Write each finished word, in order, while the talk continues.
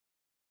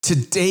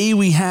Today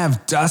we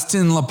have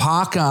Dustin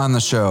LaPaca on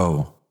the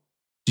show.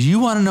 Do you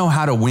want to know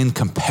how to win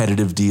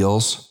competitive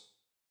deals?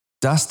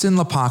 Dustin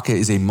LaPaca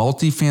is a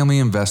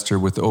multifamily investor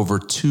with over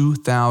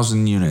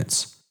 2,000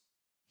 units.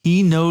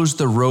 He knows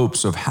the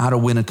ropes of how to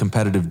win a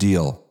competitive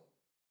deal.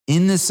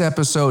 In this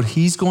episode,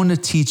 he's going to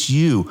teach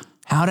you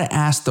how to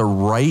ask the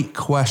right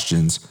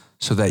questions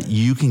so that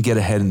you can get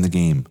ahead in the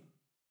game.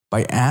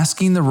 By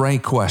asking the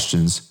right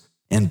questions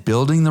and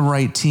building the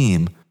right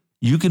team,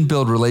 you can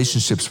build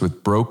relationships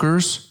with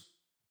brokers,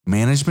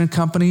 management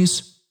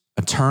companies,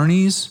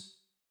 attorneys,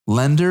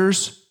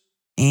 lenders,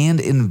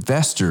 and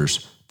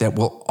investors that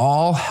will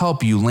all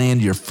help you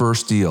land your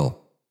first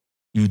deal.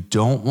 You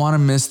don't want to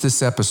miss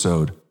this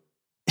episode.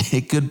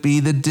 It could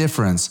be the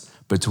difference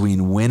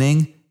between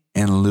winning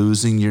and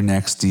losing your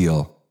next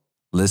deal.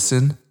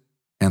 Listen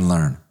and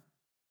learn.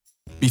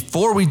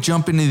 Before we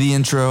jump into the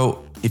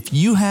intro, if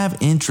you have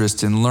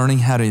interest in learning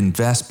how to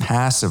invest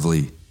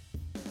passively,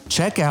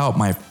 check out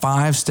my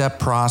 5-step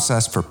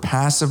process for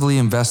passively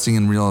investing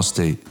in real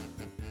estate.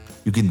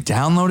 You can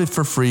download it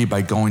for free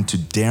by going to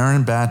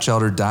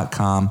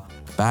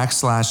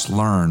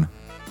darrenbatchelder.com/learn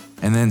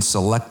and then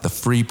select the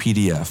free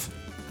PDF.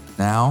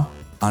 Now,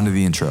 onto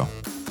the intro.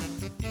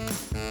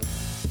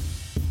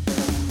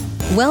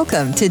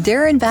 Welcome to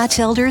Darren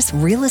Batchelder's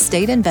Real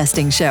Estate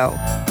Investing Show.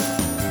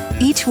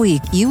 Each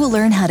week, you will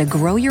learn how to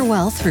grow your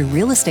wealth through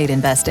real estate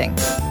investing.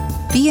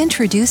 Be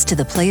introduced to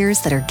the players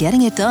that are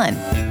getting it done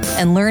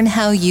and learn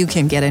how you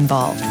can get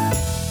involved.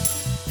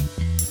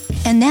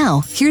 And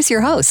now, here's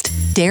your host,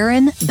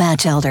 Darren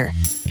Batchelder.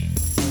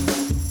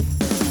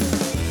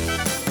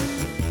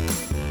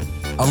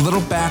 A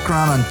little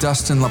background on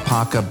Dustin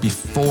LaPaca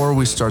before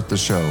we start the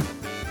show.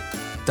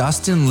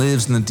 Dustin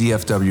lives in the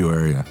DFW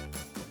area.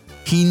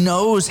 He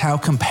knows how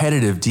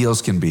competitive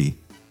deals can be.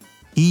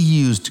 He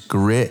used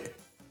grit,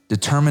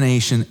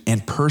 determination,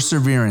 and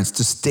perseverance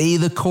to stay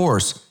the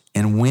course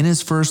and win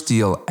his first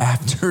deal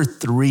after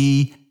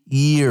 3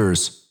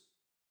 years,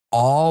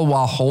 all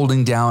while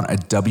holding down a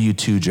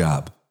W-2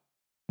 job.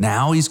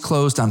 Now he's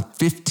closed on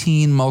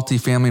 15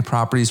 multifamily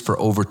properties for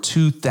over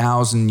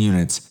 2,000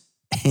 units,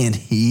 and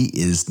he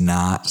is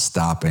not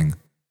stopping.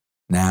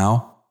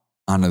 Now,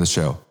 onto the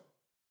show.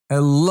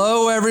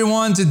 Hello,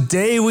 everyone.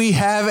 Today we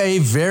have a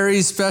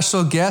very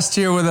special guest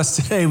here with us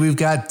today. We've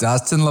got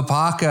Dustin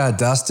LaPaca.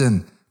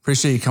 Dustin,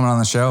 appreciate you coming on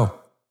the show.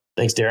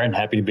 Thanks, Darren.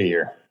 Happy to be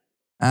here.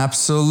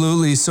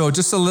 Absolutely. So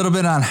just a little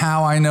bit on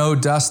how I know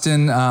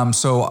Dustin.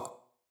 So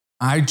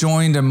I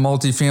joined a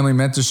multifamily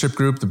mentorship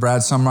group, the Brad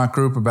Sumrock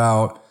Group,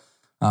 about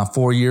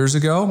 4 years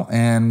ago.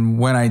 And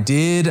when I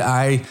did,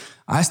 I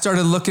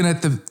started looking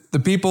at the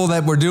people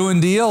that were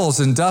doing deals,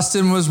 and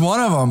Dustin was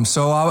one of them.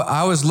 So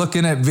I was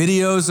looking at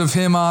videos of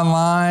him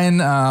online.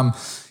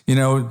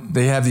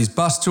 They have these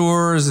bus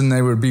tours and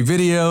they would be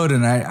videoed,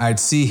 and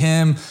I'd see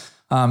him.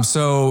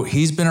 So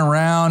he's been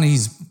around,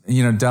 he's,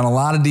 done a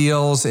lot of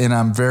deals, and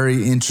I'm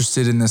very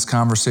interested in this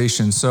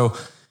conversation. So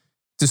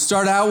to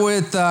start out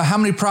with, how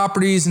many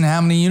properties and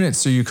how many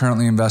units are you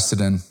currently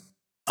invested in?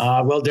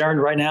 Well,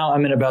 Darren, right now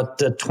I'm in about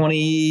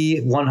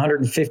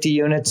 2,150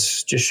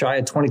 units, just shy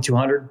of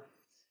 2,200.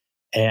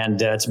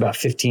 And it's about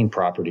 15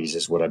 properties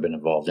is what I've been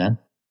involved in.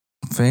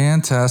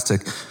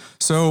 Fantastic.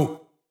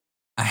 So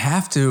I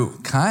have to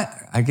kind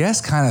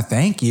of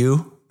thank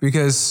you,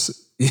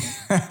 because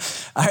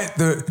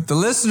the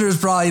listeners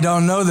probably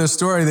don't know this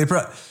story.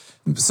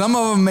 Some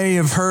of them may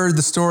have heard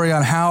the story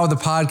on how the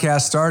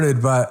podcast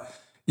started, but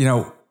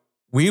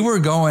we were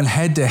going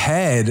head to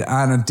head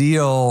on a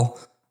deal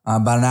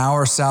about an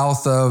hour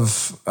south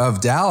of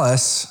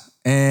Dallas,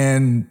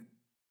 and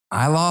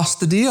I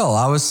lost the deal.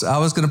 I was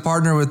going to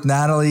partner with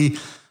Natalie,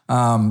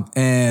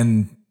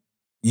 and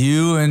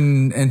you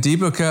and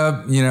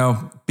Deepika,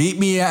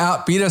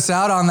 beat us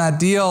out on that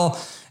deal.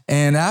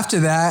 And after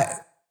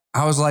that,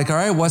 I was like, all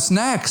right, what's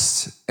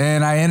next?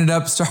 And I ended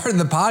up starting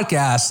the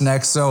podcast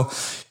next. So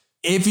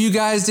if you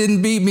guys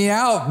didn't beat me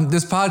out,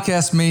 this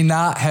podcast may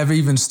not have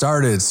even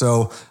started.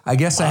 So I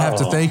guess I have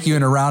to thank you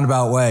in a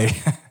roundabout way.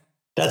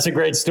 That's a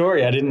great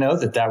story. I didn't know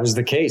that was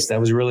the case.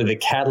 That was really the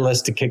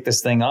catalyst to kick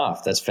this thing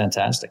off. That's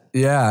fantastic.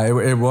 Yeah,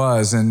 it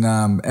was.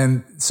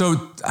 And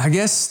so I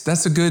guess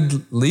that's a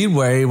good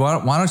leadway.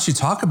 Why don't you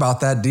talk about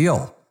that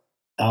deal?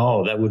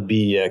 Oh, that would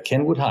be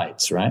Kenwood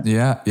Heights, right?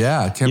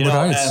 Yeah, Kenwood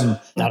Heights.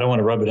 I don't want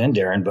to rub it in,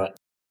 Darren, but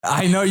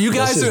I know you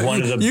guys this is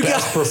one of the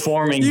best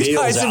performing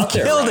deals out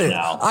there right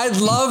now. I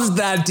loved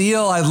that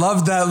deal. I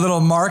loved that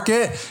little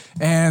market.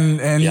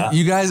 And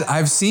you guys,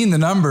 I've seen the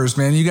numbers,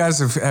 man. You guys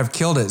have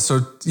killed it. So,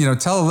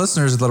 tell the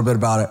listeners a little bit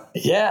about it.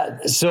 Yeah.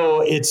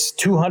 So it's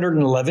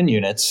 211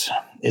 units.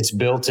 It's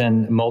built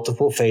in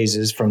multiple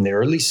phases from the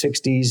early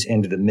 60s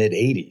into the mid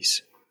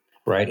 80s,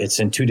 right? It's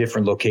in 2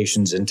 different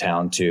locations in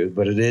town too,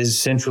 but it is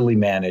centrally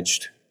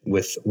managed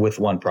with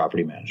one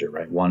property manager,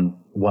 right? One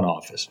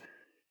office.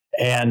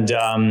 And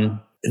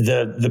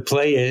the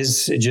play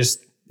is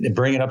just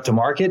bring it up to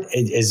market.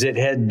 As it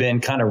had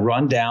been kind of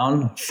run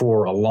down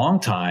for a long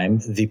time,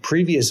 the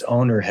previous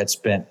owner had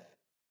spent,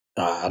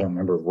 I don't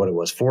remember what it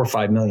was, $4 or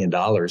 $5 million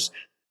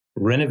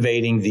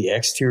renovating the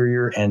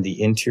exterior and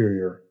the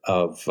interior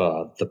of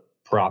the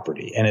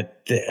property. And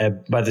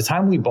by the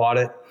time we bought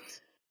it,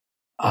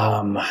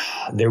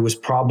 there was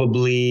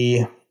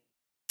probably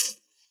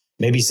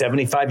maybe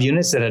 75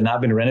 units that had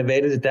not been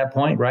renovated at that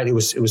point, right? It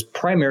was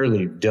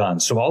primarily done.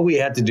 So all we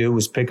had to do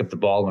was pick up the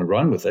ball and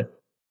run with it.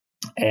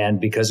 And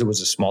because it was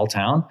a small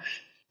town,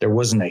 there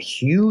wasn't a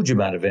huge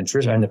amount of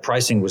interest, and the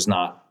pricing was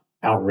not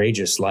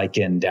outrageous like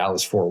in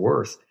Dallas, Fort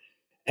Worth.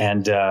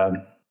 And,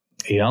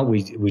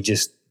 we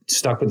just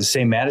stuck with the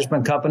same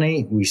management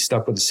company. We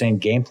stuck with the same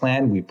game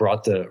plan. We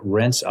brought the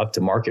rents up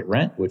to market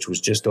rent, which was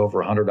just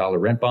over $100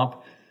 rent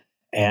bump.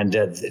 And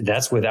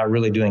that's without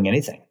really doing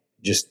anything,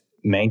 just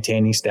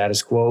maintaining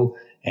status quo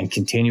and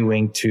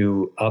continuing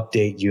to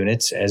update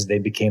units as they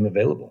became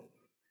available.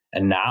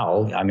 And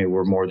now,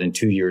 we're more than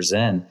 2 years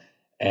in,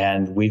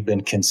 and we've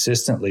been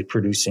consistently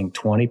producing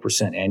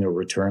 20% annual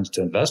returns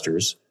to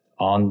investors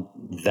on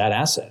that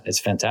asset. It's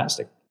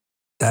fantastic.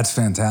 That's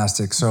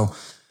fantastic. So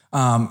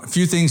a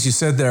few things you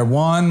said there.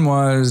 One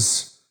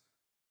was,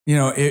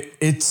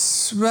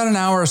 it's about an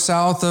hour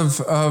south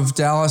of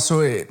Dallas,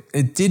 so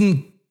it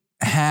didn't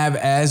have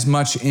as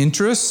much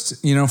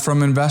interest,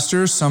 from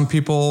investors. Some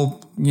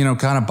people,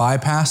 kind of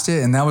bypassed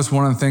it. And that was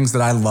one of the things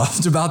that I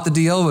loved about the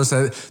deal, was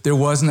that there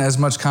wasn't as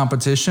much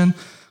competition.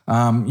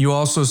 You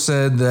also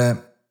said that,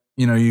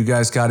 you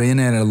guys got in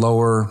at a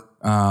lower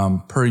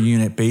per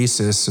unit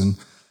basis. And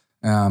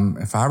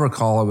if I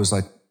recall, it was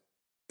like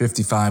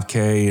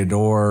 $55K a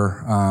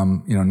door.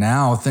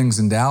 Now things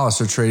in Dallas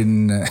are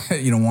trading,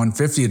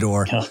 $150 a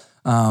door.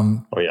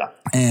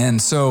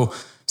 And so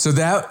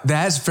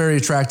that's very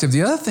attractive.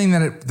 The other thing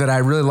that I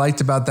really liked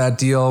about that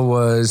deal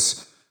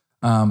was,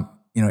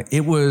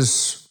 it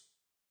was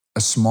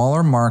a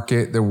smaller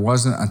market. There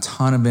wasn't a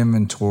ton of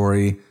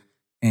inventory,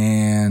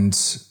 and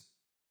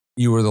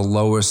you were the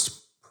lowest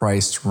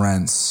priced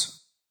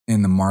rents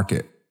in the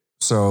market.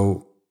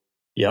 So,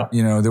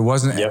 there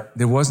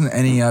wasn't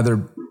any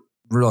other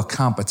real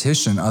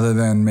competition other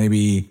than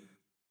maybe,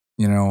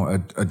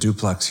 a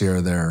duplex here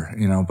or there,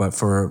 but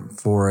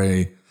for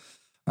a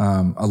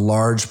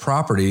large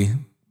property,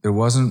 there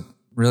wasn't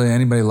really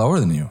anybody lower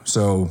than you.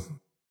 So,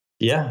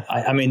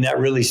 that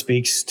really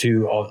speaks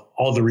to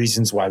all the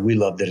reasons why we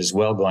loved it as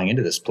well going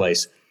into this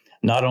place.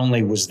 Not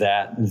only was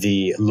that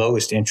the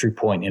lowest entry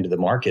point into the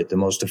market, the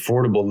most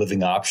affordable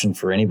living option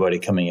for anybody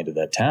coming into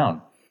that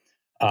town,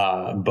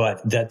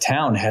 but that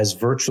town has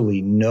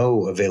virtually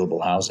no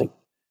available housing.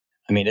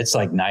 It's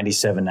like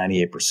 97,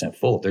 98%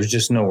 full. There's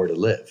just nowhere to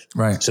live.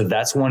 Right. So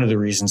that's one of the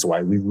reasons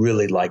why we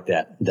really like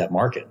that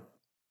market.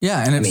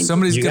 Yeah, and if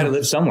somebody's you got to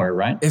live somewhere,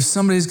 right? If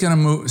somebody's going to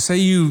move, say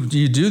you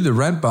do the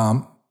rent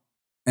bump,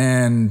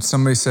 and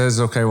somebody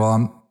says, "Okay, well,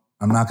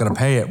 I'm not going to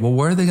pay it." Well,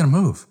 where are they going to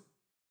move?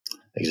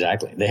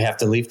 Exactly, they have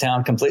to leave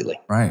town completely.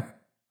 Right.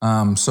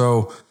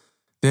 So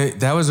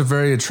that was a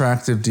very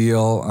attractive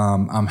deal.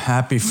 I'm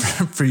happy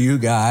for you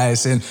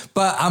guys,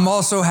 but I'm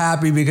also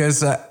happy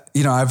because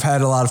I've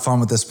had a lot of fun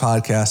with this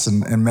podcast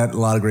and met a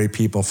lot of great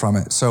people from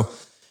it. So,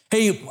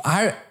 hey,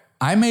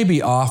 I may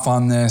be off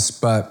on this,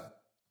 but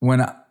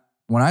when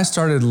I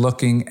started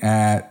looking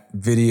at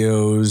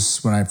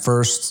videos when I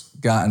first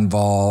got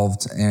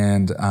involved,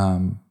 and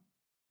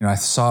I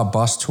saw a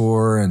bus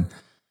tour, and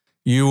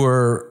you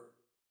were,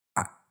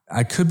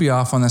 I could be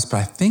off on this, but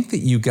I think that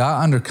you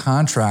got under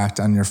contract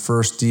on your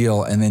first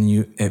deal, and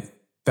then it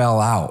fell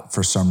out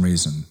for some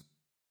reason.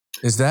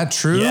 Is that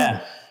true?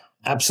 Yeah,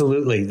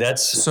 absolutely.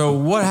 So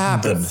what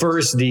happened? The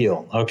first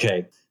deal.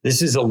 Okay,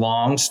 this is a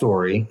long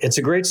story. It's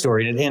a great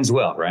story, and it ends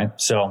well, right?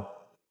 So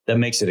that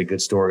makes it a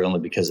good story only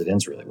because it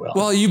ends really well.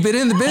 Well, you've been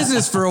in the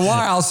business for a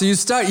while, so you've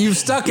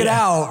stuck it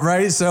out,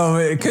 right? So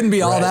it couldn't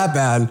be all that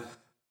bad.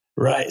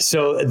 Right.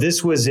 So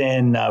this was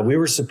we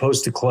were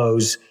supposed to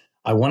close,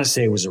 I want to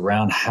say it was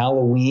around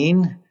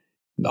Halloween,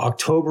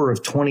 October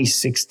of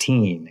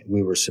 2016,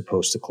 we were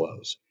supposed to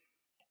close.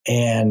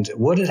 And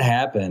what had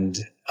happened,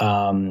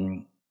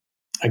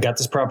 I got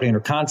this property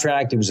under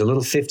contract. It was a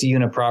little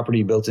 50-unit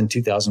property built in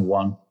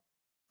 2001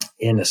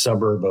 in a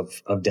suburb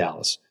of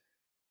Dallas.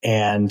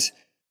 And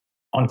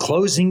on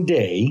closing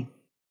day,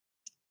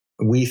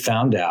 we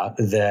found out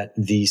that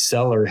the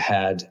seller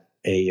had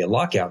a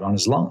lockout on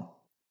his loan.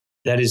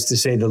 That is to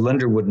say, the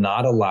lender would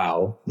not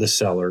allow the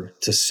seller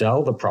to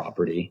sell the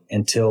property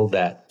until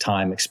that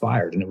time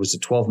expired. And it was a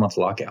 12-month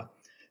lockout.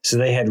 So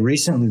they had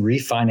recently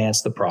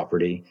refinanced the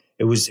property.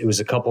 It was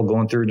a couple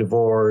going through a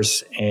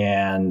divorce,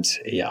 and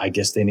I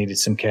guess they needed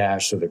some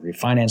cash. So they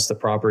refinanced the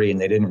property, and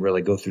they didn't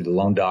really go through the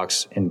loan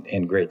docs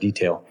in great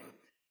detail.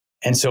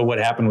 And so what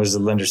happened was the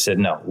lender said,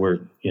 no,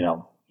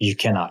 you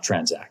cannot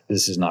transact.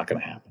 This is not going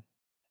to happen.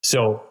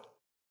 So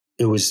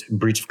it was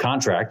breach of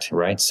contract,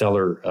 right?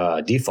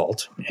 Seller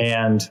default.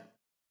 And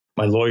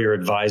my lawyer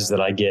advised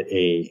that I get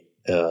a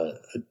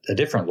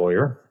different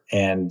lawyer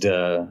and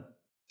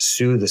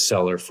sue the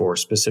seller for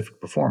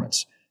specific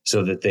performance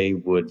so that they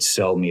would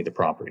sell me the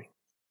property.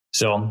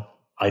 So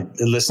I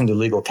listened to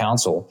legal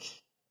counsel,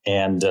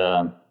 and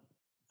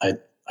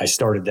I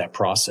started that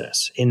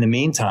process. In the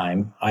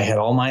meantime, I had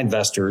all my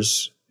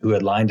investors who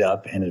had lined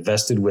up and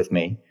invested with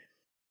me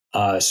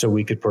so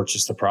we could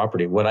purchase the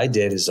property. What I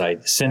did is I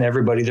sent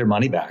everybody their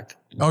money back.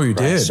 Oh, you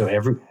did? So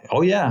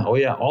oh yeah.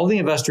 All the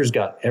investors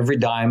got every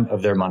dime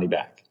of their money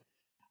back.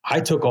 I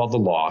took all the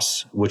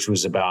loss, which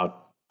was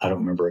about, I don't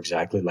remember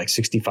exactly, like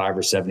 $65,000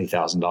 or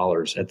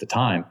 $70,000 at the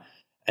time.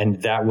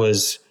 And that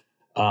was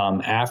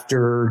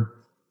after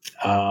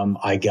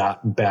I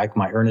got back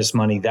my earnest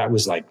money. That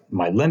was like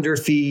my lender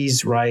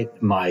fees, right?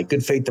 My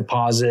good faith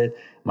deposit,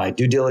 my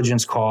due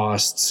diligence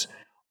costs,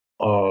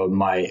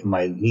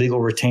 my legal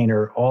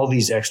retainer, all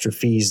these extra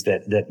fees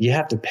that you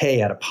have to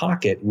pay out of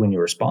pocket when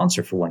you're a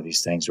sponsor for one of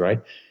these things,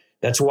 right?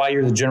 That's why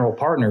you're the general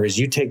partner, is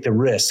you take the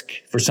risk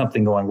for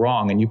something going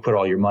wrong and you put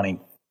all your money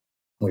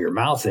where your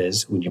mouth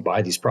is when you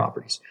buy these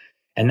properties.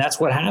 And that's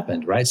what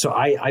happened, right? So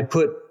I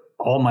put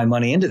all my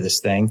money into this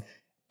thing,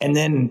 and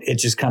then it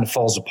just kind of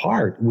falls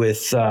apart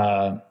with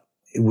the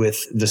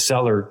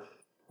seller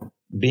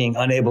being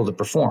unable to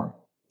perform.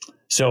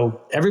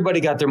 So everybody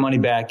got their money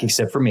back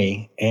except for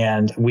me,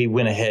 and we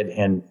went ahead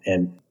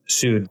and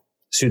sued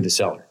the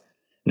seller.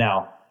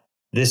 Now,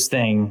 this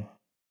thing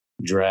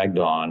dragged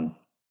on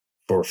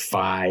for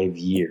 5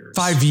 years.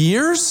 5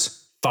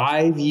 years?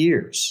 5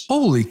 years.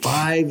 Holy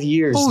 5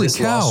 years. Holy this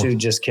cow. lawsuit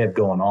just kept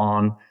going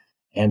on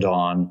and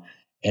on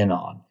and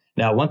on.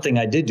 Now, one thing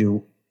I did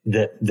do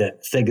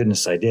that thank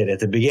goodness I did. At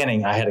the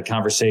beginning, I had a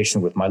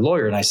conversation with my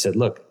lawyer and I said,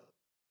 look,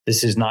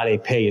 this is not a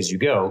pay as you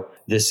go.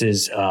 This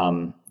is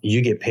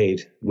you get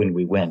paid when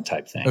we win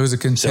type thing. It was a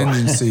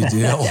contingency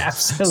deal.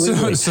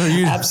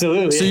 Absolutely.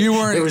 Absolutely. So you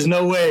weren't. There was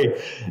no way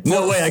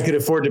I could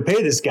afford to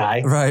pay this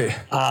guy. Right.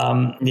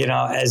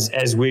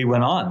 As we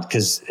went on,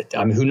 because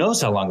who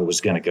knows how long it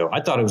was going to go. I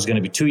thought it was going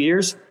to be 2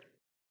 years.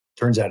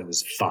 Turns out it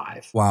was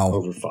 5. Wow.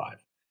 Over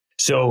 5.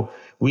 So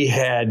we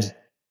had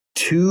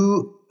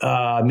 2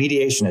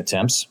 mediation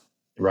attempts,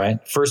 right?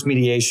 First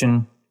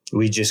mediation,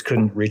 we just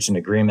couldn't reach an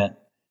agreement.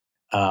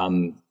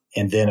 And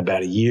then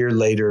about a year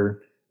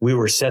later, we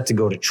were set to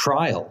go to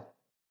trial.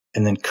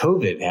 And then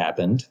COVID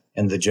happened.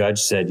 And the judge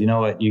said, you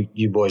know what,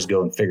 you boys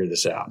go and figure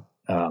this out.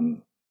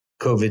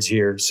 COVID's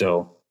here.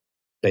 So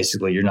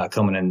basically you're not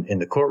coming in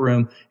the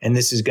courtroom, and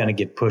this is going to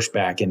get pushed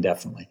back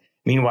indefinitely.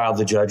 Meanwhile,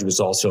 the judge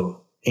was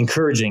also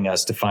encouraging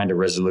us to find a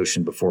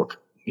resolution before,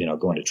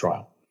 going to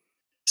trial.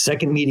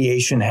 Second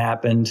mediation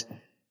happened.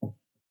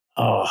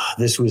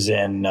 This was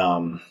in,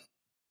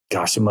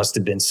 it must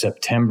have been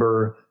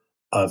September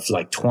of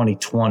like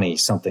 2020,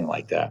 something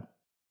like that.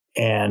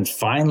 And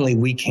finally,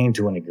 we came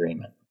to an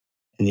agreement.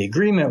 And the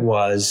agreement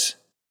was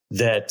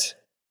that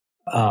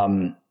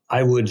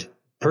I would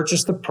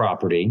purchase the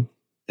property.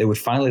 They would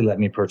finally let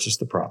me purchase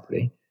the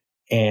property.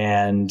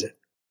 And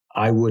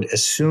I would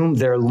assume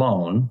their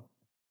loan.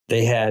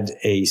 They had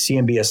a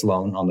CMBS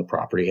loan on the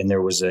property, and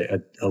there was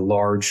a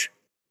large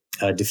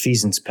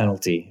defeasance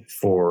penalty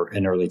for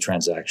an early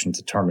transaction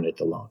to terminate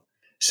the loan.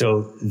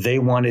 So they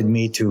wanted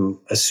me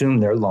to assume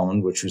their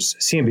loan, which was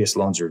CMBS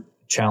loans are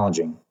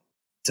challenging,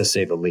 to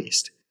say the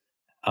least.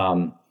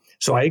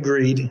 So I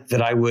agreed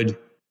that I would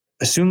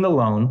assume the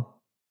loan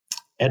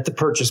at the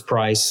purchase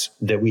price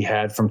that we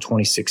had from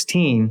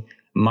 2016,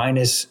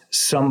 minus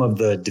some of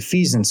the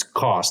defeasance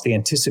cost, the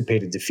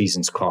anticipated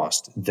defeasance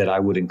cost that I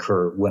would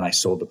incur when I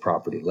sold the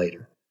property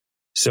later.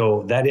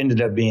 So that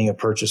ended up being a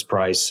purchase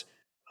price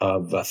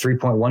of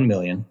 $3.1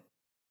 million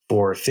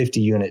for a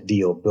 50-unit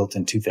deal built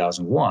in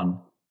 2001.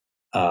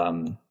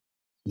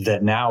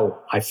 That now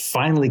I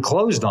finally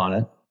closed on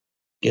it.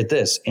 Get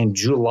this, in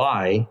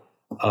July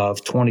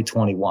of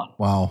 2021.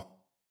 Wow.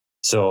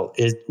 So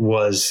it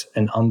was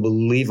an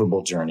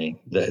unbelievable journey.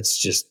 That's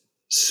just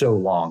so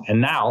long. And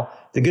now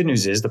the good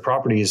news is the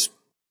property is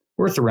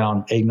worth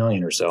around $8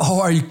 million or so. Oh,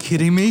 are you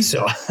kidding me?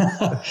 So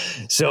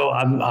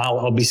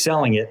I'll be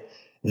selling it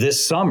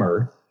this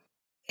summer.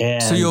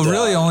 And so you'll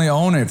really only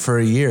own it for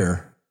a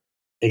year.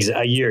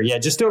 A year. Yeah.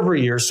 Just over a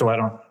year.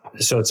 So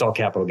it's all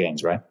capital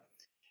gains, right?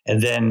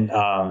 And then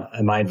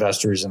my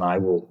investors and I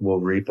will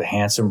reap a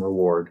handsome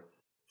reward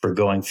for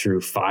going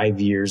through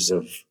 5 years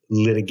of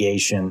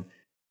litigation.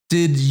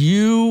 Did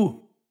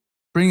you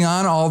bring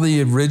on all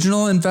the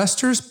original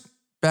investors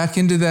back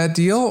into that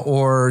deal,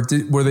 or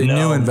were they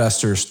new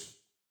investors?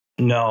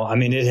 No,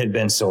 it had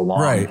been so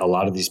long. Right. A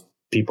lot of these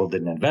people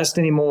didn't invest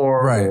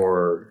anymore, right.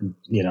 Or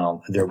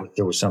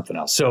there was something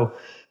else. So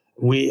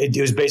it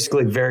was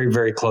basically very,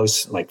 very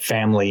close, like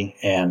family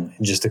and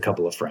just a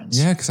couple of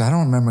friends. Yeah, because I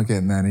don't remember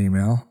getting that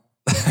email.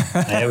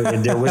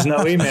 There was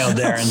no email,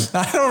 Darren.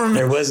 I don't remember.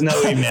 There was no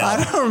email.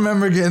 I don't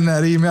remember getting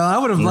that email. I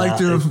would have liked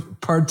to have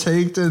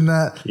partaked in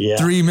that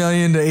 3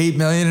 million to 8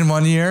 million in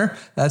 1 year.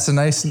 That's a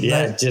nice.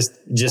 Yeah,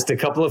 just a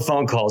couple of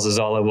phone calls is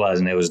all it was,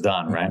 and it was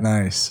done. Right.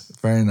 Nice,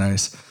 very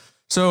nice.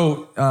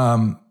 So,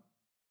 a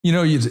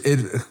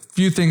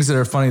few things that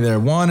are funny there.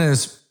 One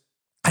is,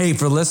 hey,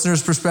 for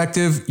listeners'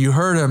 perspective, you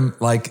heard him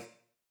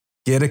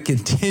get a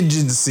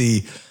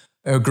contingency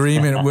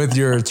agreement with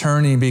your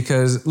attorney,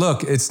 because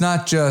look, it's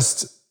not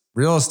just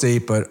real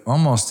estate, but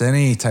almost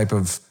any type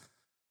of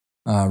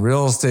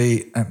real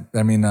estate.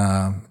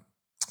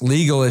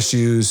 Legal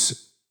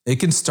issues. it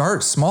can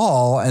start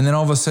small, and then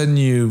all of a sudden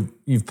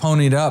you've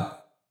ponied up,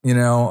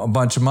 a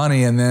bunch of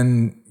money, and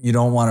then you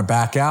don't want to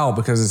back out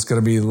because it's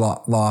going to be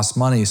lost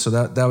money. So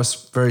that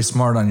was very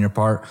smart on your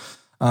part.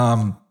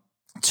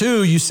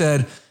 2, you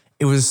said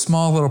it was a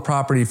small little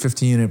property,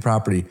 50-unit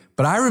property.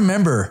 But I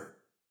remember,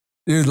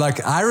 dude,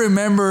 I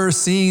remember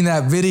seeing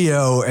that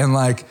video, and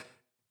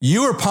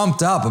you were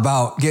pumped up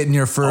about getting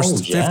your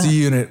first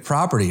 50-unit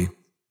property.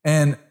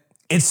 And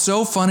it's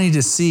so funny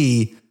to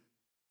see,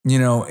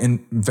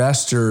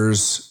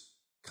 investors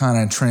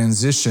kind of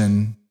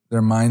transition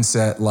their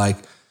mindset.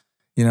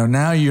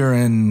 Now you're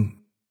in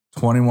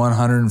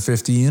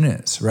 2,150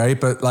 units, right?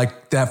 But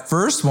that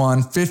first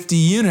one, 50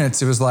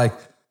 units, it was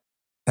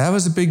that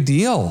was a big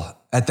deal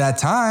at that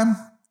time.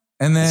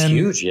 And then it's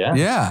huge, yeah.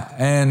 Yeah.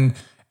 And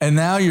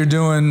now you're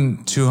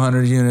doing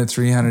 200 unit,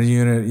 300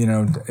 unit,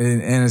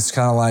 and it's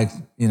kind of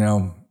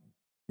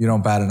you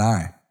don't bat an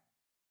eye.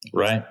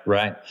 Right.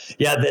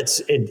 Yeah,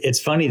 it's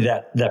funny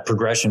that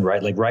progression,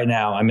 right? Right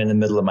now I'm in the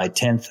middle of my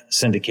 10th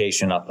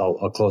syndication.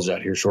 I'll close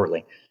out here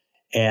shortly.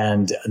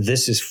 And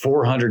this is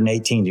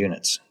 418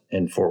 units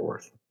in Fort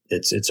Worth.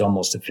 It's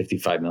almost a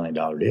 $55 million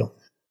deal.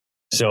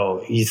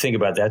 So you think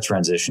about that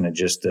transition in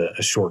just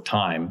a short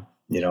time,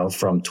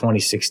 from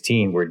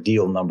 2016, where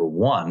deal number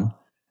 1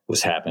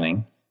 was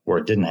happening, or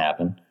it didn't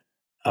happen.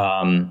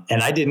 And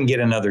I didn't get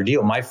another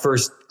deal. My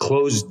first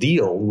closed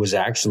deal was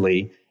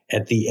actually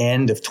at the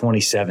end of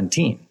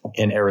 2017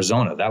 in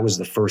Arizona. That was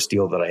the first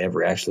deal that I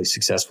ever actually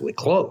successfully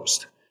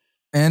closed.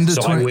 And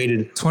I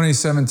waited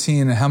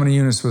 2017. How many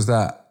units was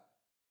that?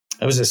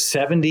 It was a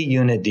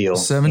 70-unit deal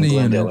 70 in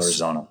Glendale, units.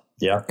 Arizona.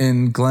 Yeah.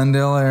 In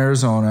Glendale,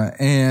 Arizona.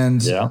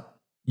 And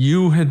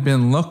you had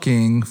been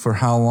looking for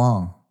how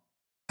long?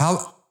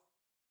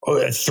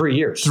 3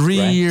 years. 3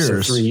 right? years.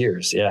 So 3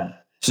 years, yeah.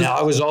 So, now,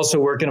 I was also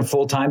working a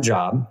full-time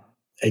job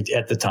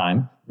at the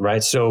time,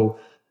 right? So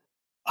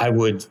I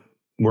would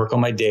work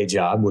on my day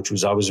job, which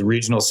was I was a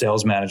regional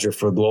sales manager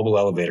for a global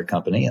elevator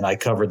company, and I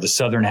covered the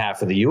southern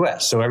half of the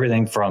U.S. So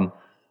everything from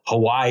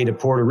Hawaii to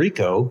Puerto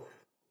Rico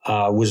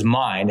was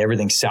mine.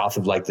 Everything south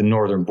of the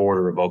northern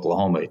border of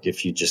Oklahoma.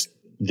 If you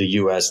the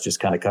U.S.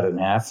 just kind of cut it in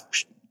half,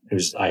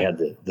 I had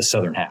the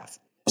southern half.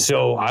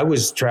 So I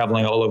was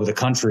traveling all over the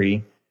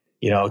country,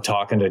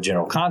 talking to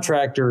general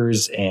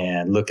contractors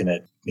and looking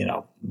at,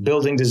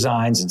 building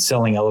designs and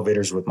selling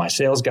elevators with my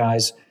sales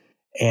guys.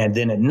 And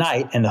then at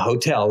night in the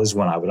hotel is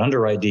when I would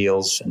underwrite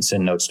deals and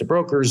send notes to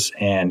brokers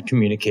and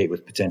communicate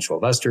with potential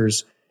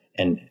investors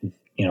and,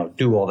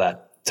 do all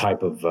that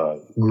type of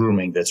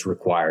grooming that's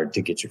required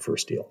to get your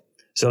first deal.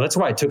 So that's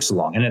why it took so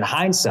long. And in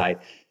hindsight,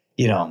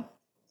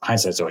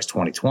 hindsight's always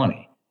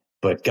 20/20.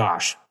 But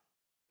gosh,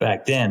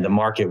 back then the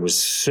market was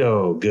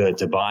so good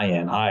to buy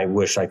in. I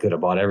wish I could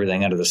have bought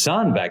everything under the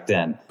sun back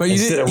then. But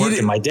instead of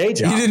working my day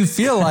job. You didn't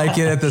feel like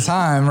it at the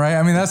time, right?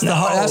 I mean, that's the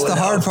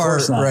hard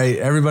part, right?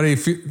 Everybody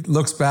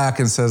looks back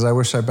and says, "I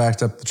wish I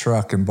backed up the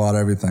truck and bought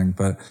everything."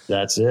 But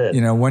that's it.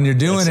 When you're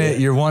doing it,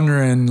 you're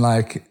wondering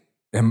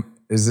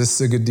is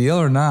this a good deal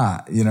or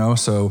not?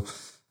 So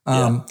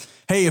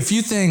hey, a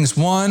few things.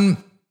 One,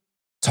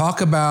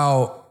 talk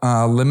about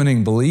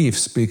limiting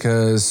beliefs,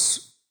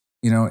 because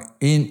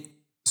in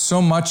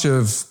so much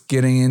of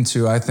getting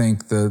into, I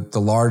think, the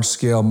large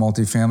scale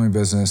multifamily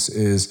business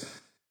is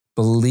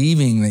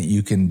believing that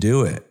you can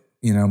do it,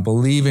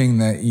 believing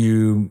that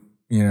you're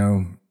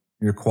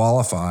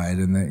qualified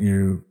and that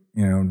you're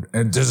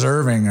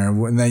deserving,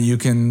 or that you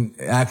can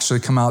actually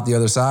come out the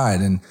other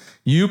side. And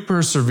you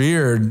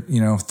persevered,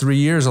 3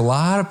 years.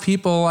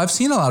 I've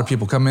seen a lot of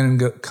people come and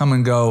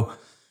go,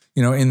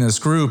 in this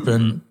group,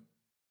 and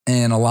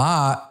a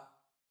lot,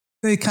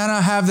 they kind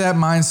of have that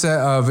mindset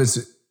of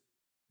it's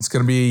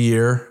going to be a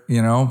year,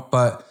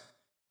 but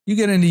you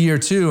get into year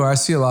 2, I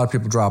see a lot of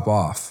people drop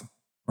off,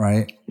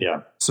 right?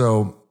 Yeah.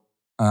 So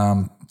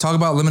talk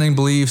about limiting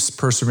beliefs,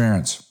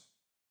 perseverance.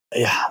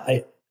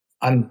 Yeah.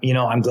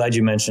 I'm glad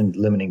you mentioned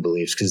limiting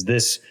beliefs, because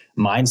this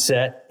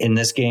mindset in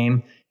this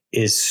game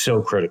is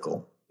so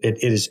critical.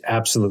 It is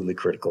absolutely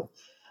critical.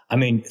 I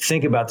mean,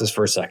 think about this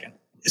for a second.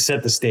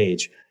 Set the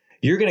stage.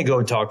 You're going to go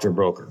and talk to a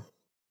broker,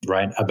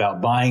 right,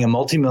 about buying a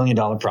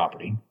multi-million-dollar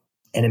property.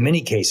 And in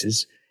many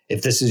cases,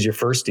 if this is your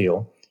first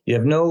deal, you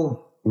have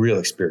no real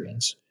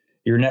experience.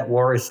 Your net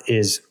worth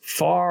is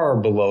far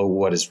below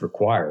what is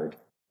required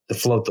to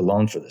float the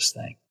loan for this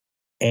thing.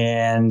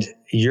 And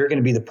you're going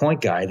to be the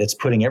point guy that's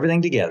putting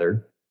everything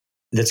together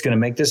that's going to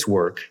make this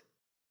work,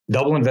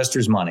 double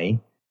investors' money,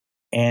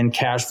 and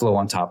cash flow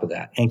on top of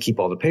that, and keep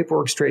all the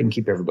paperwork straight and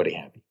keep everybody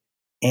happy.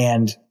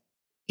 And,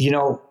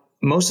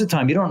 most of the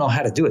time you don't know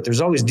how to do it.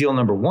 There's always deal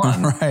number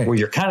 1, right, where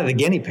you're kind of the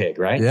guinea pig,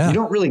 right? Yeah. You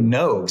don't really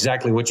know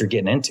exactly what you're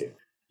getting into.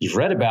 You've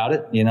read about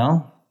it,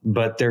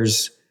 but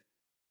there's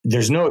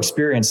no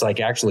experience like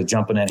actually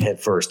jumping in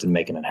head first and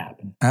making it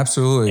happen.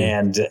 Absolutely.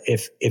 And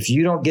if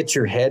you don't get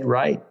your head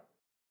right,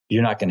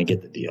 you're not going to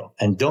get the deal.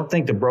 And don't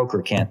think the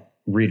broker can't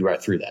read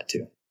right through that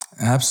too.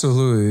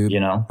 Absolutely.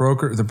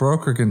 The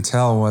broker can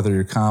tell whether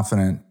you're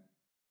confident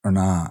or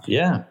not.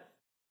 Yeah.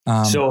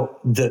 So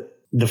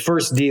the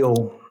first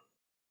deal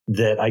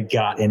that I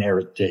got in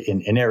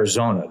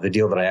Arizona, the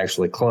deal that I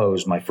actually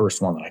closed, my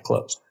first one that I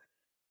closed.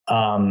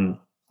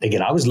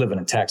 Again, I was living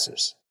in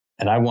Texas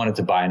and I wanted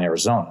to buy in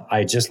Arizona. I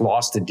had just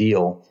lost a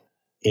deal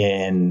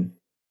in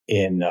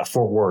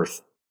Fort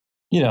Worth.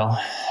 You know,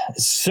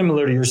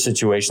 similar to your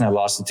situation, I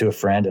lost it to a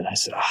friend, and I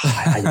said,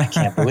 I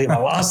can't believe I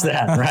lost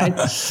that, right?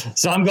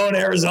 So I'm going to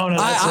Arizona.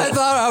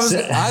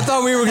 I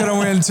thought we were going to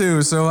win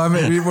too. So I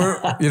mean,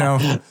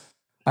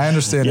 I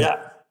understand it.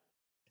 Yeah.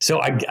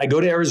 So I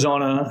go to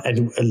Arizona,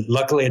 and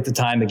luckily at the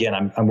time, again,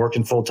 I'm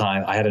working full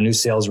time. I had a new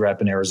sales rep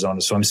in Arizona,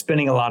 so I'm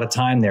spending a lot of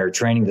time there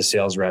training the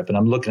sales rep, and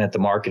I'm looking at the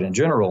market in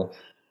general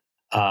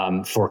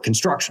for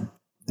construction.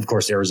 Of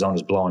course,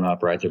 Arizona's blowing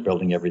up, right? They're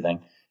building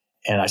everything.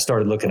 And I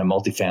started looking at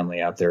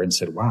multifamily out there and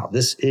said, wow,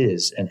 this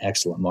is an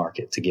excellent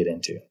market to get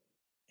into.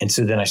 And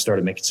so then I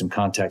started making some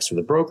contacts with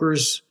the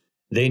brokers.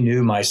 They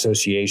knew my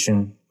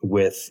association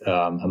with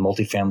a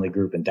multifamily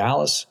group in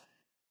Dallas.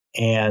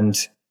 And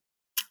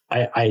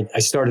I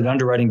started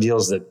underwriting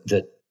deals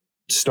that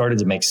started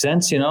to make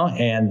sense,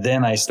 and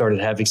then I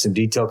started having some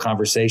detailed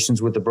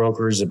conversations with the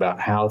brokers about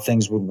how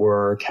things would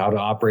work, how to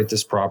operate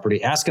this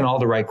property, asking all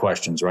the right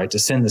questions, right? To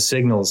send the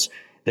signals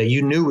that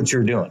you knew what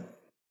you're doing.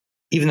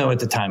 Even though at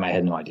the time I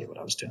had no idea what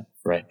I was doing,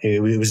 right?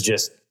 It was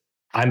just,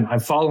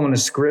 I'm following a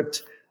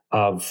script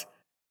of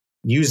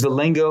use the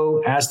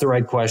lingo, ask the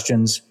right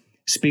questions,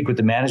 speak with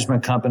the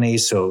management company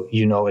so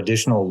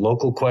additional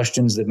local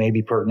questions that may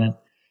be pertinent.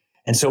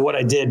 And so what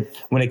I did,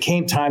 when it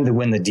came time to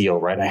win the deal,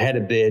 right, I had a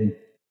bid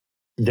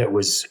that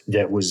was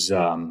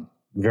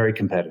very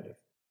competitive.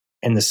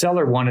 And the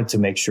seller wanted to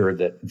make sure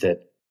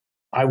that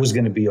I was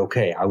going to be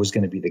okay. I was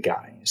going to be the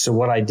guy. So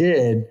what I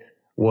did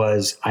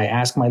was I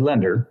asked my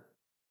lender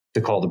to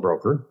call the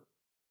broker,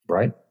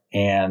 right?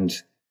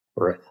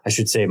 Or I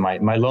should say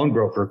my loan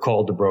broker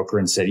called the broker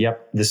and said,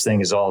 yep, this thing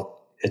it's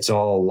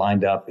all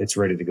lined up. It's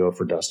ready to go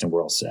for Dustin.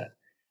 We're all set.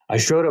 I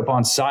showed up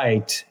on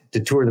site to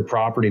tour the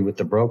property with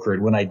the broker.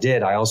 And when I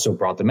did, I also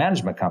brought the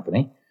management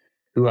company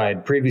who I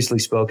had previously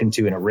spoken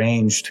to and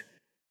arranged.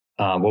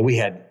 We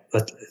had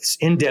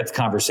in-depth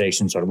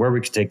conversations on where we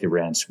could take the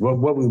rents,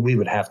 what we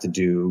would have to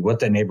do, what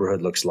the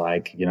neighborhood looks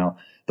like, the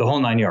whole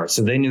 9 yards.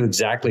 So they knew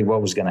exactly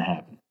what was going to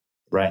happen.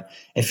 Right.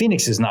 And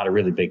Phoenix is not a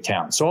really big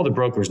town. So all the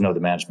brokers know the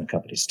management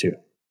companies too.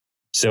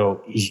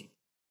 So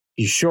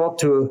you show up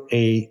to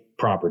a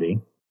property,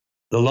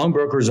 the loan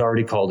broker is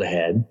already called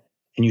ahead,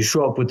 and you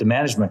show up with the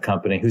management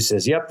company who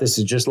says, yep, this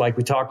is just like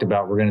we talked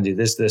about. We're going to do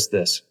this,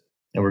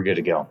 and we're good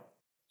to go.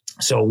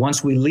 So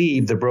once we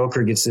leave, the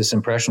broker gets this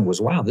impression was,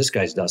 wow, this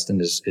guy's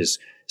Dustin is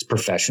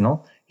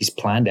professional. He's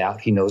planned out.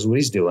 He knows what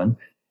he's doing.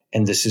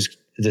 And this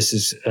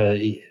is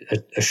a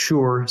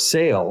sure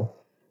sale,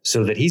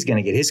 so that he's going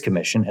to get his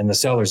commission and the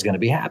seller's going to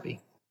be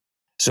happy.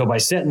 So by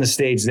setting the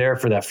stage there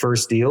for that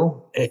first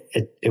deal,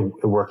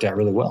 it worked out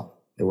really well.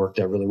 It worked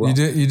out really well.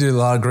 You did a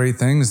lot of great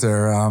things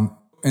there.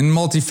 In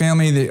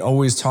multifamily, people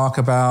always talk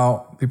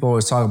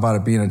about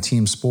it being a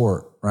team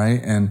sport,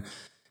 right? And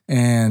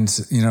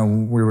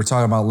we were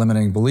talking about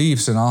limiting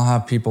beliefs, and I'll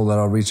have people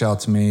that'll reach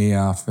out to me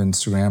off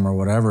Instagram or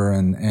whatever,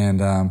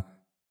 and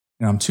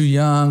I'm too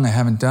young, I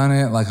haven't done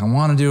it, like I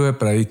want to do it,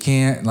 but I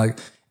can't,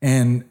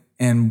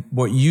 And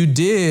what you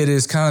did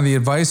is kind of the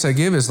advice I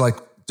give is like,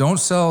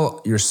 don't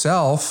sell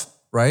yourself,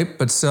 right?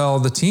 But sell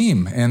the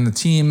team. And the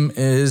team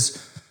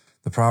is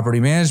the property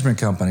management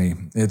company.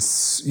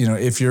 It's,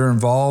 if you're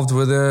involved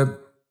with a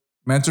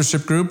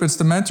mentorship group, it's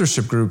the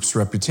mentorship group's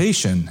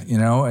reputation.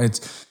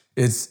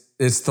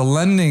 It's the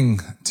lending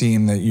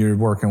team that you're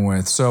working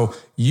with. So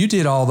you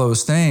did all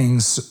those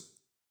things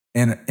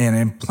and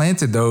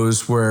implanted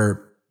those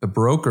where the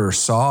broker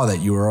saw that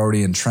you were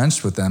already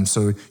entrenched with them.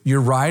 So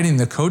you're riding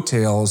the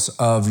coattails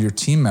of your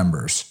team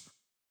members.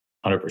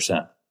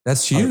 100%.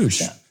 That's huge.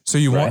 100%.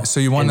 So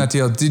you won that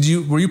deal.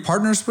 Were you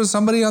partners with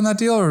somebody on that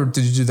deal, or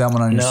did you do that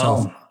one on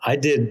yourself? No, I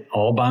did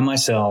all by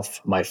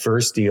myself. My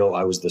first deal,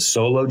 I was the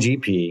solo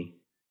GP,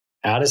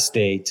 out of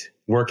state,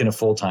 working a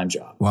full-time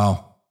job.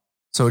 Wow.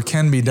 So it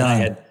can be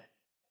done.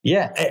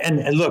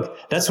 And look,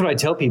 that's what I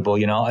tell people,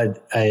 and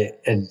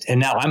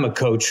now I'm a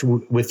coach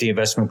with the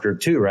investment group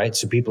too, right?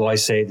 So people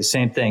always say the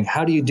same thing.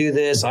 How do you do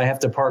this? I have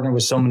to partner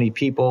with so many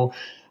people.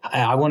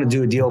 I want to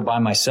do a deal by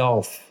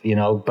myself,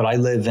 but I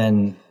live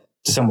in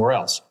somewhere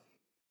else.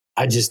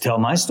 I just tell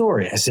my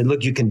story. I said,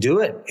 look, you can do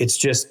it. It's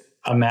just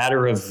a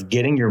matter of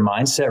getting your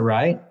mindset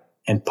right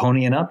and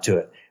ponying up to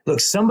it.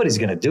 Look, somebody's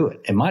going to do it.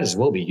 It might as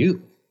well be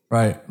you.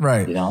 Right.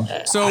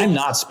 So I'm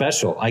not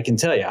special. I can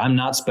tell you, I'm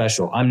not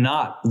special. I'm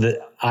not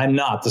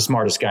the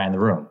smartest guy in the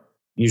room,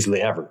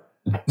 usually ever.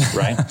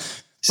 Right.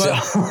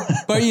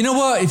 But you know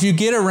what? If you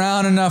get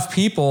around enough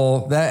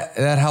people, that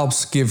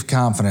helps give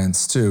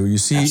confidence too. You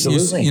see,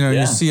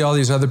 you see all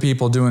these other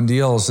people doing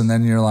deals, and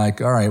then you're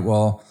like, all right,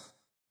 well,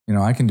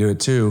 I can do it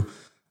too.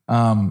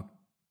 Now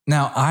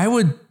I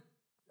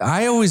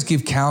always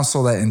give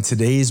counsel that in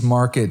today's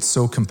market, it's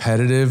so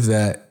competitive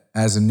that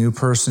as a new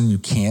person, you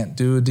can't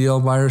do a deal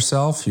by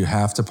yourself. You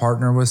have to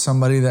partner with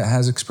somebody that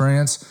has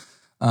experience.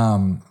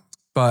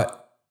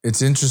 But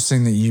it's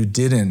interesting that you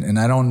didn't. And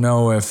I don't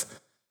know if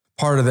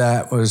part of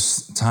that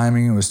was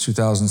timing. It was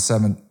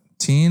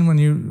 2017 when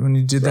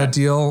you did that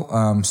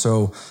deal.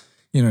 So,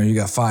 you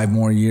got 5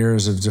 more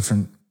years of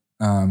different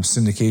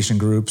syndication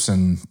groups,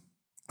 and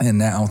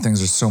now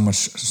things are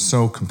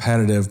so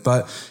competitive.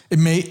 But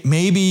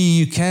maybe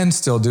you can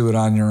still do it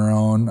on your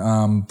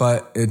own.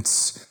 But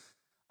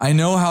I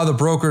know how the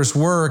brokers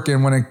work,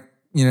 and when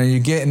you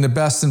get into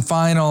best and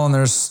final, and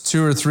there's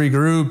 2 or 3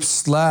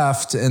 groups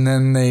left, and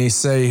then they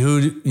say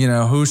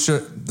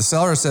the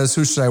seller says,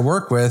 who should I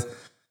work with?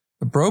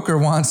 The broker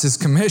wants his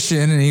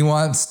commission, and he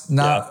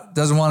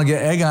doesn't want to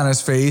get egg on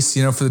his face,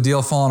 for the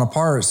deal falling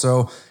apart.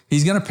 So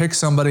he's going to pick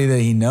somebody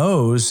that he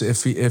knows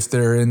if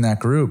they're in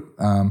that group.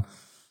 I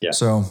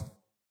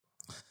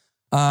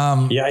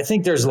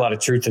think there's a lot of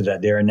truth to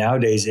that, Darren.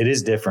 Nowadays, it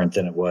is different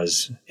than it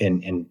was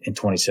in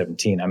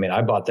 2017. I mean,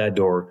 I bought that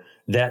door.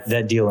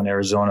 That deal in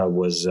Arizona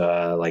was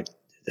like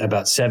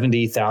about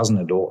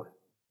 $70,000 a door.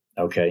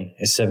 Okay,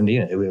 it's 70.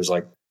 It was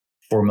like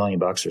 $4 million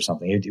or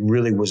something. It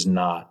really was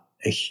not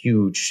a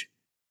huge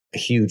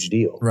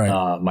deal.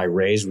 Right. My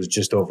raise was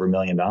just over $1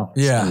 million.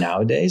 Yeah. And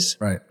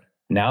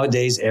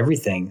nowadays,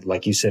 everything,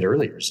 like you said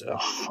earlier, is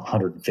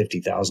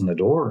 $150,000 a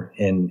door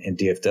in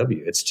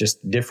DFW. It's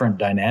just different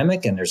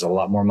dynamic, and there's a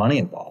lot more money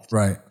involved.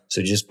 Right.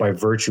 So just by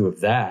virtue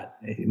of that,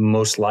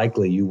 most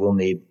likely you will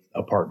need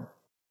a partner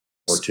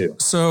or 2.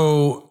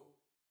 So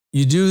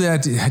you do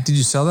that. Did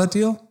you sell that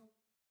deal?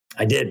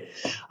 I did.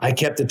 I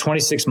kept it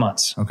 26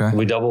 months. Okay.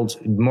 We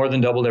more than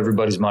doubled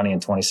everybody's money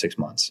in 26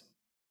 months.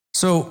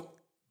 So,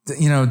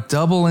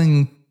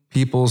 doubling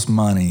people's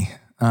money,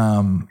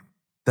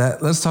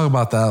 let's talk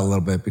about that a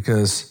little bit,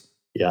 because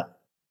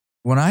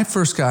when I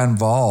first got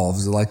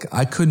involved,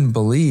 I couldn't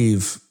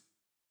believe,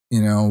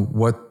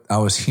 what I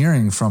was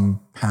hearing from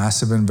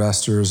passive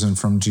investors and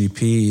from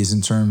GPs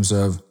in terms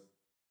of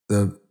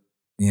the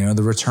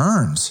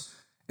returns.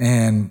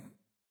 And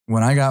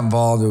when I got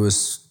involved, it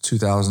was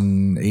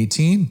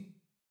 2018.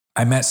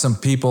 I met some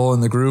people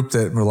in the group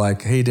that were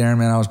like, hey, Darren,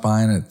 man, I was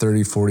buying at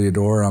 30, 40 a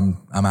door. I'm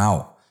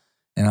out.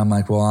 And I'm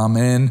like, well, I'm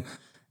in.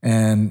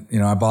 And,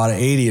 I bought at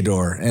 80 a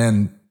door.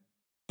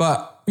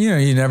 But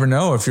you never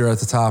know if you're at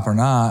the top or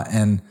not.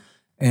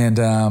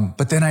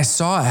 But then I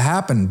saw it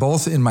happen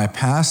both in my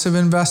passive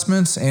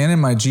investments and in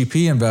my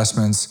GP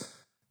investments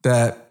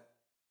that,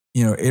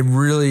 it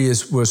really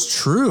was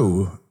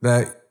true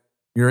that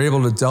you're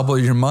able to double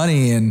your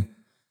money. And,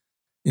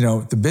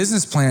 the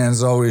business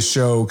plans always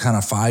show kind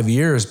of 5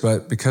 years,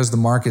 but because the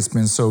market's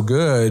been so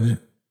good,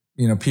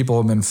 people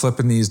have been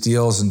flipping these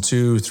deals in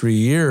 2-3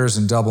 years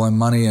and doubling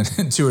money in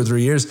 2 or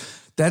 3 years.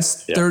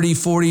 That's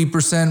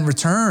 30-40%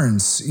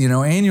 returns,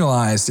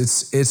 annualized.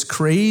 It's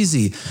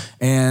crazy.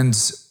 And,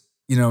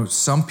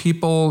 some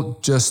people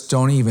just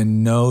don't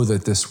even know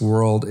that this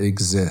world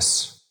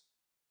exists.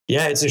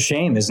 Yeah, it's a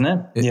shame, isn't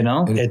it?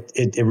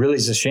 It really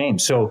is a shame.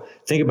 So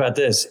think about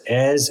this.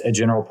 As a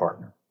general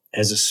partner,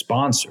 as a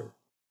sponsor,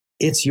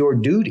 it's your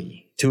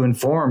duty to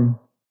inform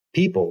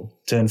people,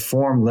 to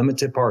inform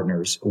limited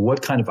partners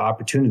what kind of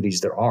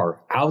opportunities there are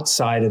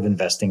outside of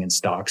investing in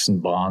stocks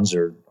and bonds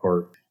or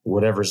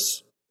whatever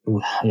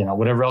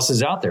else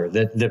is out there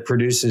that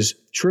produces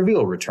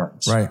trivial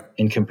returns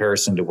in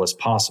comparison to what's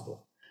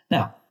possible.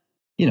 Now,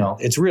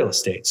 it's real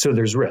estate, so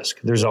there's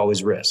risk. There's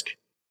always risk.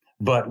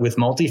 But with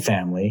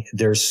multifamily,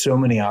 there's so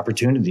many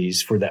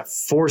opportunities for that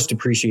forced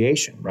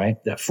appreciation,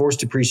 right? That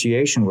forced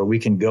appreciation where we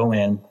can go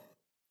in,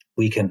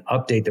 we can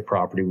update the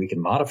property, we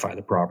can modify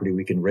the property,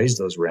 we can raise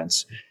those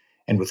rents.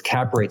 And with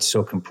cap rates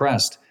so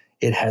compressed,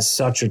 it has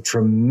such a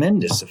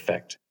tremendous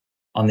effect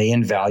on the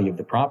end value of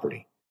the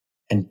property.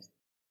 And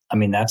I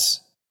mean, that's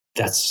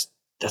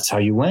how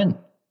you win.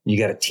 You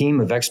got a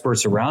team of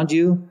experts around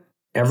you.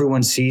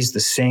 Everyone sees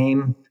the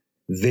same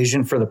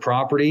vision for the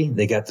property.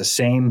 They got the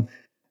same,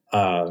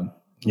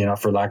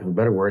 for lack of a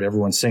better word,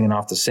 everyone's singing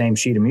off the same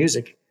sheet of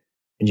music.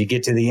 And you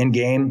get to the end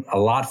game a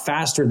lot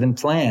faster than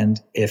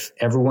planned. If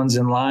everyone's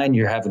in line,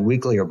 you're having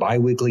weekly or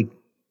biweekly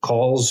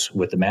calls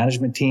with the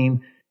management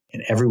team,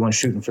 and everyone's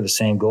shooting for the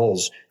same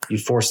goals. You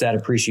force that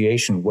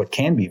appreciation, what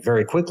can be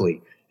very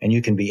quickly, and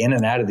you can be in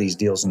and out of these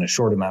deals in a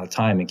short amount of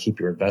time and keep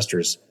your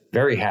investors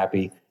very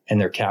happy and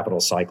their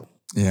capital cycle.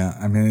 Yeah,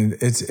 I mean,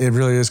 it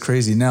really is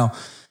crazy. Now,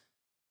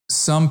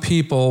 some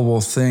people will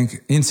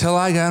think, until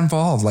I got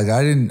involved,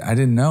 I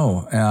didn't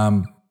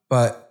know,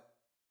 but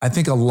I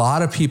think a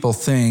lot of people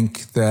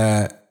think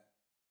that,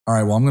 all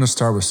right, well, I'm going to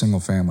start with single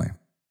family,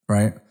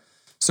 right?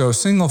 So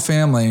single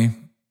family,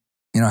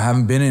 I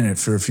haven't been in it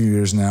for a few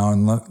years now,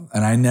 and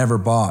I never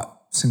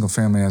bought single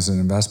family as an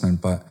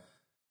investment. But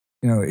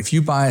if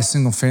you buy a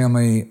single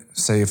family,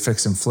 say a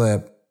fix and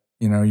flip,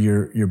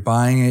 you're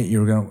buying it,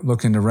 you're going to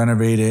looking to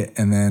renovate it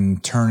and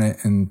then turn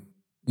it in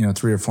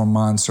 3 or 4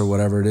 months or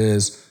whatever it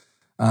is.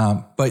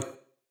 But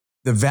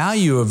the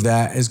value of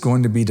that is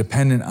going to be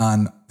dependent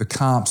on the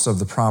comps of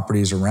the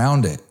properties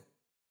around it.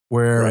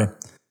 Where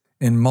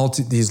in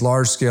these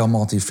large scale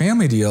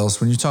multifamily deals,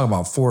 when you talk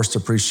about forced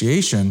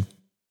appreciation,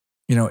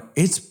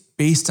 it's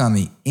based on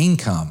the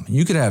income.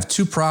 You could have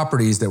 2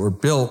 properties that were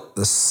built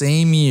the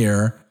same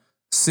year,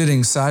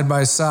 sitting side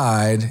by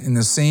side in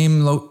the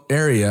same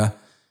area,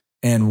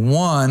 and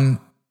one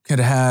could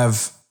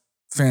have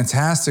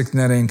fantastic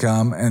net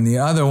income and the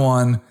other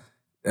one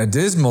a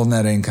dismal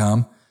net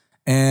income,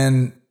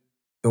 and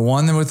the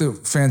one with the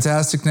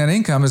fantastic net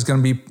income is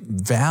going to be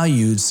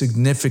valued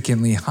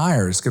significantly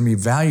higher. It's going to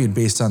be valued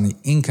based on the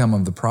income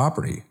of the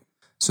property.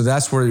 So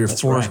that's where your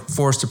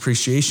forced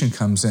appreciation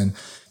comes in.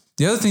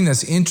 The other thing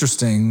that's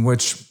interesting,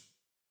 which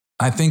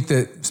I think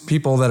that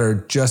people that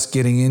are just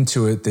getting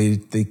into it,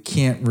 they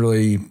can't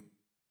really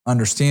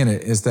understand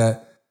it, is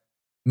that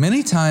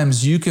many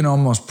times you can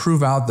almost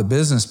prove out the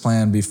business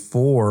plan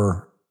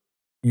before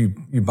you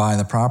buy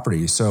the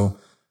property. So,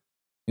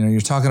 you're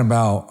talking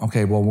about,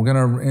 okay, well, we're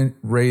going to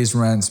raise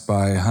rents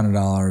by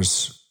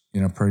 $100,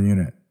 per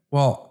unit.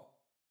 Well,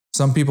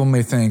 some people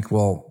may think,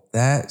 well,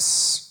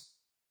 that's,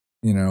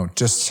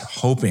 just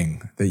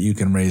hoping that you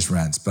can raise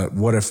rents. But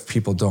what if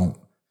people don't?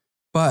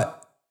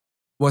 But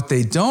what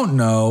they don't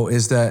know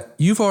is that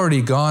you've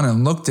already gone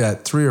and looked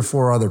at 3 or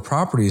 4 other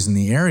properties in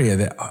the area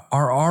that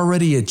are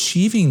already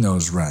achieving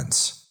those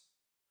rents.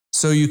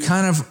 So you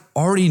kind of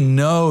already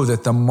know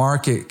that the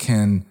market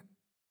can,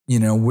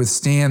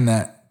 withstand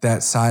that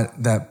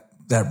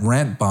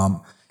rent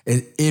bump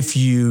if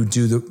you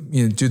do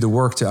the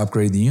work to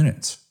upgrade the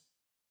units.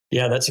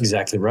 Yeah, that's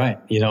exactly right.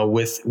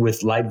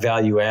 With light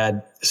value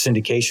add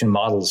syndication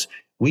models,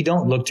 we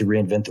don't look to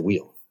reinvent the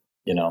wheel.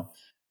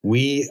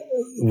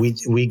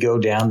 We go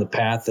down the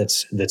path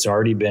that's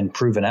already been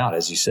proven out,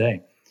 as you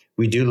say.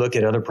 We do look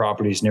at other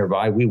properties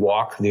nearby. We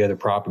walk the other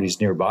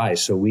properties nearby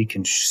so we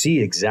can see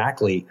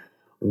exactly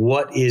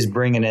what is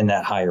bringing in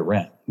that higher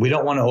rent. We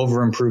don't want to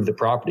over improve the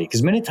property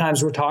because many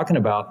times we're talking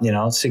about,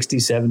 60s,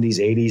 70s,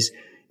 80s,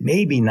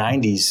 maybe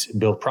 90s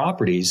built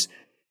properties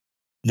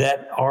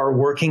that are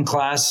working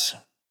class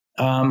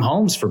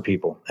homes for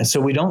people. And so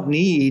we don't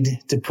need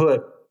to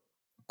put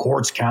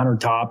quartz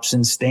countertops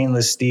and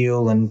stainless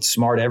steel and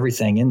smart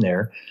everything in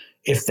there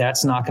if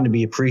that's not going to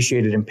be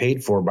appreciated and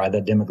paid for by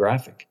that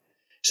demographic.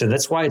 So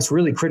that's why it's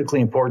really critically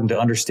important to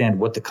understand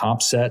what the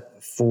comp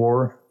set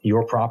for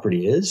your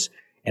property is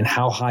and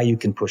how high you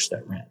can push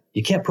that rent.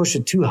 You can't push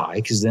it too high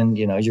because then,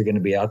 you're going to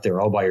be out there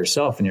all by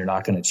yourself and you're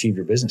not going to achieve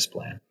your business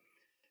plan.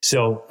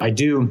 So I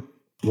do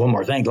one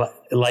more thing,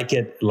 like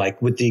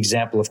with the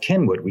example of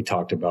Kenwood we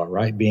talked about,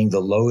 right? Being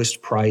the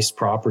lowest priced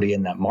property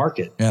in that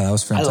market. Yeah, that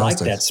was fantastic. I like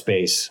that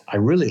space. I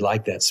really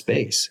like that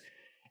space.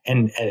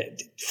 And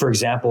for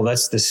example,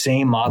 that's the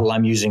same model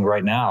I'm using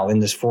right now in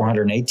this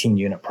 418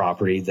 unit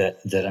property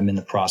that I'm in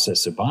the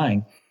process of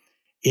buying.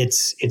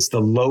 It's the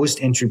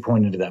lowest entry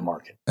point into that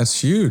market.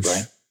 That's huge.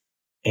 Right.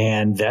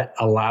 And that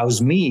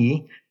allows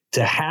me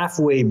to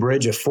halfway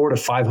bridge a $400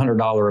 to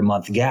 $500 a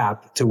month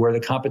gap to where the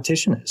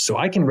competition is. So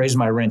I can raise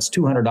my rents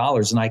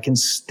 $200 and I can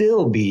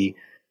still be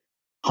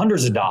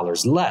hundreds of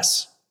dollars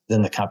less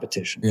than the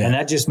competition. Yeah. And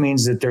that just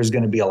means that there's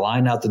going to be a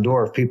line out the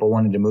door of people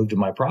wanting to move to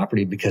my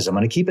property because I'm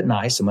going to keep it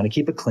nice. I'm going to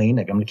keep it clean.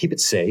 I'm going to keep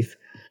it safe.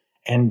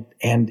 And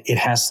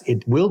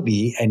it will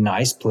be a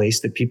nice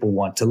place that people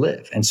want to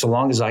live. And so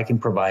long as I can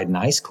provide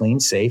nice, clean,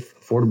 safe,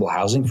 affordable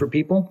housing for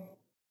people,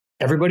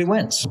 everybody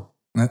wins.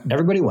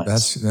 Everybody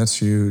wins. That's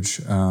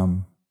huge. I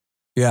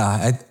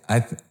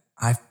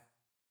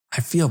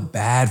feel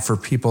bad for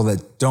people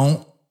that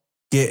don't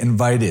get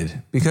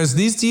invited because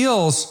these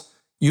deals,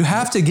 you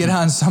have to get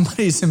on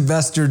somebody's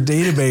investor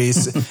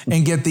database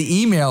and get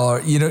the email.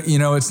 Or,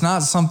 it's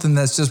not something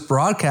that's just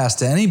broadcast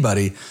to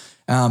anybody.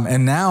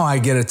 And now I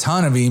get a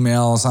ton of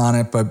emails on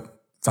it,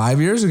 but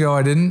 5 years ago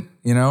I didn't,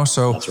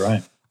 so. That's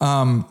right.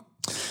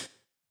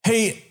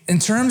 Hey, in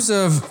terms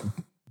of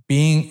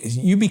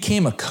you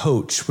became a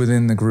coach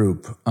within the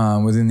group,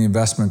 within the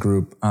investment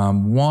group.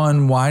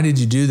 One, why did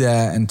you do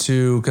that? And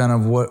two, kind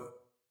of what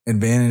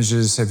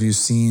advantages have you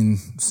seen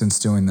since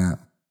doing that?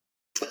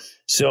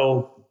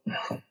 So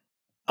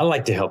I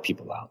like to help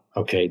people out.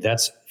 Okay.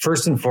 That's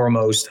first and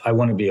foremost. I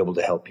want to be able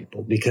to help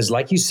people because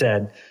like you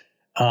said,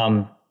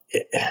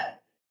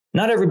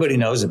 not everybody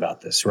knows about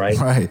this, right?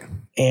 Right.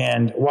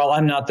 And while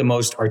I'm not the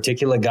most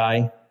articulate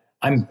guy,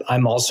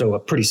 I'm also a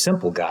pretty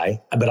simple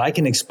guy, but I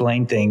can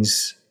explain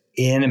things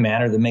in a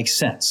manner that makes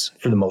sense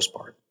for the most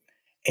part.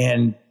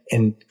 And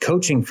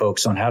coaching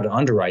folks on how to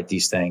underwrite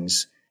these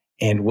things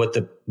and what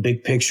the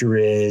big picture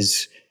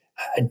is,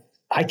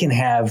 I can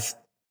have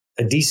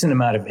a decent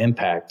amount of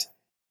impact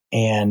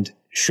and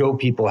show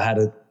people how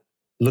to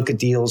look at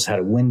deals, how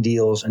to win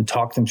deals, and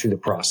talk them through the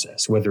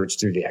process, whether it's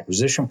through the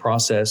acquisition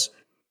process,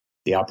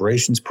 the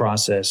operations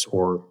process,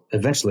 or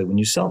eventually when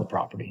you sell the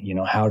property,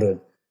 how to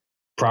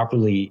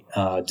properly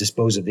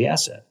dispose of the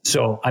asset.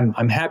 So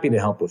I'm happy to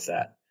help with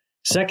that.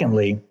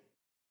 Secondly,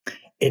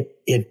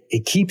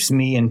 it keeps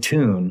me in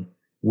tune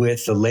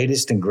with the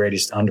latest and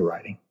greatest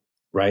underwriting,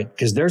 right?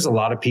 Because there's a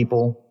lot of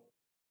people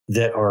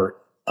that are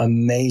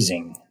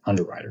amazing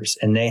underwriters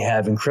and they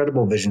have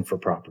incredible vision for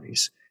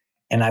properties.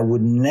 And I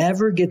would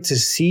never get to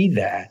see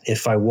that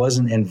if I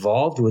wasn't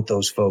involved with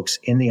those folks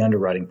in the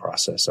underwriting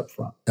process up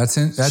front. That's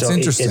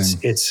interesting.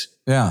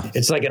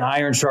 It's like an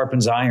iron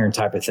sharpens iron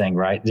type of thing,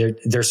 right?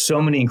 There's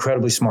so many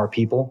incredibly smart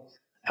people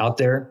out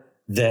there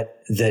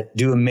that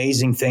do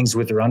amazing things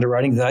with their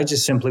underwriting that I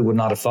just simply would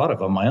not have thought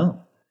of on my own.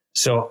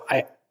 So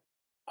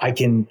I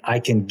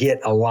can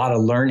get a lot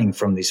of learning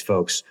from these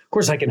folks. Of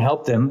course, I can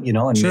help them,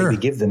 and Sure.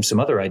 maybe give them some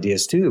other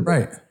ideas too. But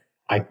Right.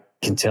 I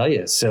can tell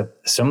you, so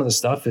some of the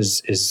stuff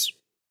is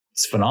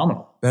it's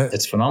phenomenal.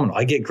 It's phenomenal.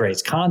 I get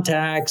great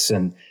contacts,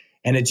 and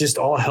it just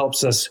all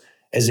helps us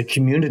as a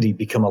community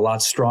become a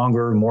lot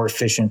stronger, more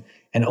efficient,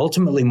 and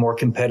ultimately more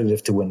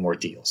competitive to win more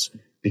deals.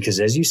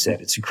 Because as you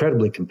said, it's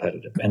incredibly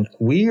competitive, and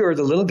we are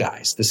the little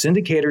guys. The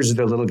syndicators are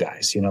the little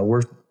guys.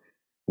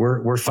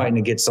 We're fighting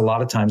against a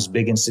lot of times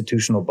big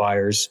institutional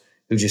buyers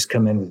who just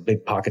come in with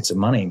big pockets of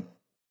money,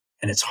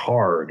 and it's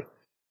hard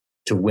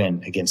to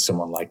win against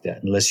someone like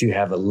that unless you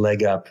have a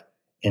leg up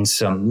in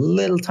some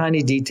little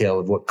tiny detail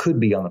of what could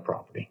be on the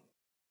property.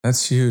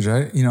 That's huge.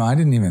 I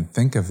didn't even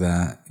think of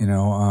that.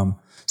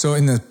 So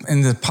in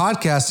the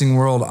podcasting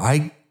world,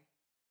 I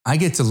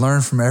get to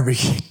learn from every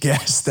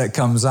guest that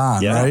comes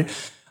on, right?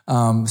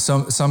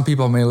 Some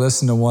people may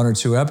listen to one or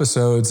two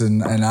episodes,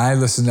 and I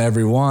listen to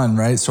every one,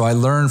 right? So I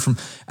learn from.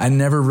 I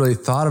never really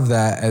thought of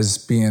that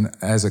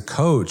as a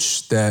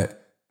coach,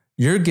 that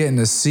you're getting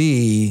to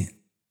see,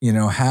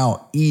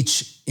 how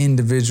each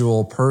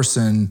individual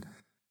person,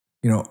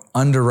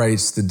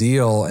 underwrites the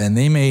deal, and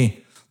they may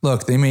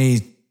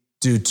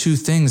do two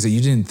things that you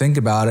didn't think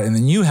about it, and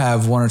then you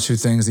have one or two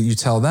things that you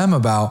tell them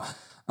about,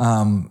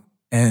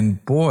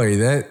 and boy,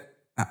 that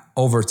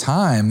over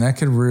time that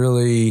could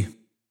really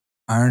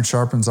iron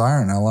sharpens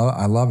iron. I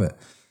love it.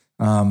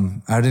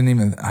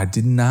 I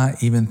did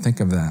not even think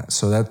of that.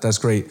 So that's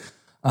great.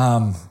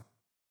 How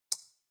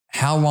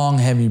long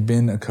have you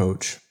been a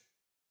coach?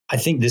 I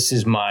think this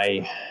is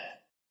my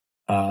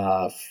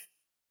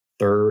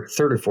third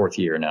or fourth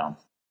year now.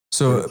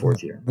 So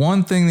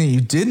one thing that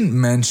you didn't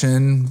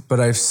mention,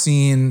 but I've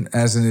seen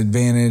as an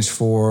advantage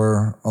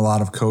for a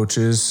lot of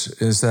coaches,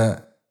 is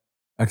that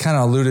I kind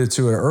of alluded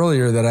to it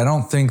earlier, that I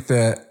don't think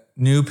that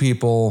new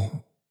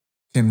people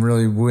can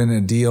really win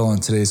a deal in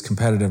today's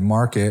competitive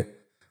market.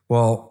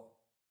 Well,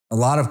 a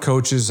lot of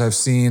coaches I've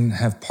seen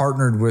have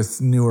partnered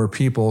with newer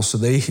people, so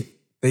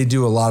they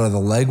do a lot of the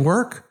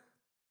legwork,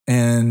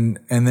 and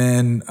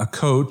then a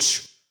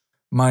coach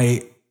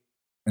might,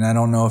 and I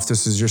don't know if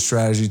this is your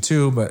strategy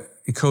too, but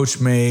a coach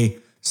may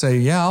say,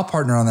 yeah, I'll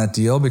partner on that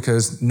deal,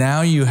 because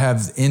now you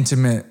have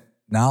intimate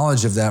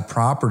knowledge of that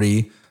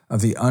property,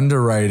 of the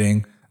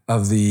underwriting,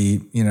 of the,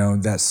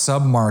 that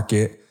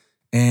sub-market,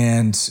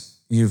 and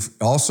you've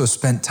also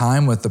spent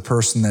time with the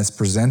person that's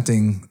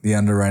presenting the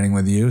underwriting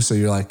with you. So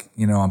you're like,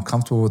 I'm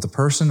comfortable with the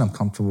person, I'm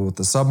comfortable with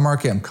the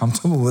sub-market, I'm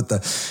comfortable with the,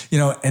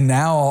 and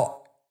now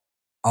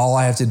all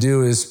I have to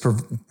do is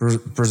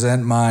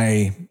present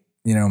my,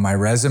 my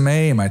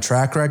resume and my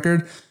track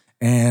record,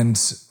 and,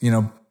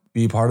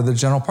 be part of the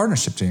general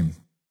partnership team.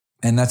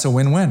 And that's a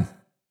win-win.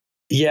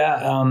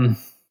 Yeah.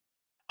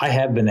 I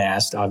have been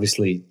asked,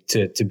 obviously,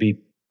 to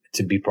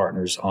be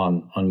partners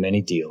on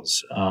many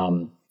deals.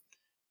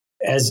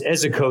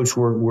 As a coach,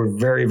 we're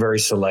very, very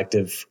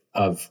selective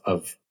of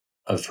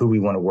who we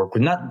want to work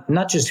with.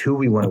 Not just who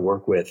we want to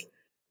work with,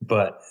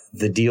 but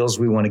the deals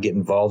we want to get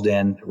involved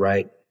in,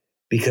 right?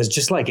 Because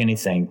just like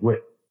anything,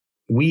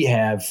 we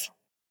have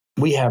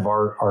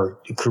our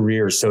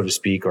careers, so to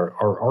speak,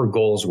 our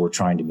goals we're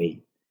trying to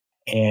meet.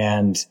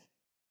 And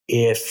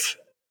if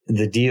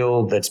the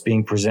deal that's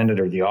being presented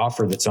or the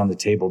offer that's on the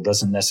table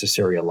doesn't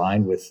necessarily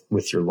align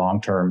with your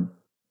long-term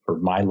or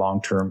my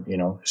long-term,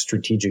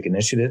 strategic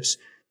initiatives,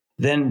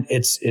 then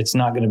it's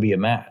not going to be a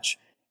match.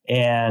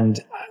 And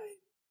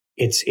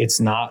it's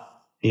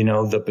not,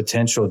 the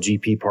potential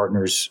GP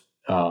partner's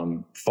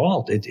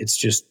fault. It's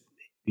just,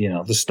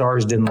 the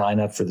stars didn't line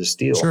up for this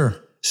deal. Sure.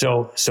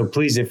 So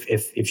please,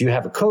 if you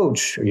have a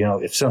coach, or,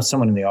 if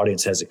someone in the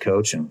audience has a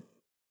coach and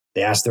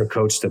they ask their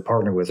coach to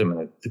partner with them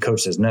and the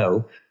coach says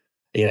no,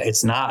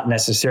 it's not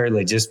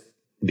necessarily just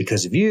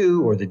because of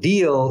you or the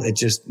deal. It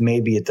just,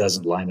 maybe it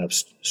doesn't line up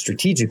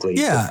strategically.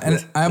 Yeah.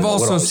 And I've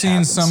also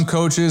seen some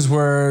coaches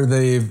where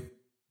they've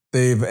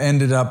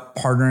ended up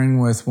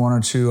partnering with one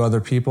or two other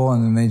people,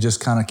 and then they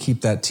just kind of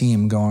keep that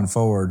team going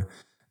forward.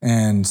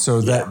 And so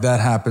that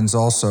happens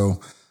also.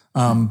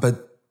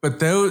 But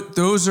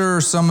those are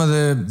some of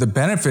the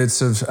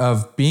benefits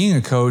of being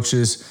a coach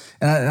is,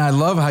 and I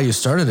love how you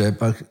started it,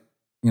 but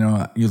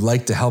you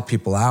like to help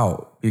people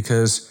out,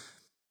 because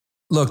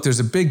look, there's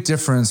a big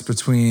difference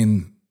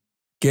between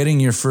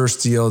getting your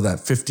first deal, that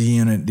 50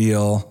 unit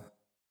deal,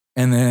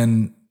 and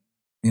then,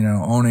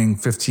 owning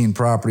 15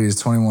 properties,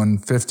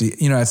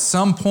 2150, at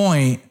some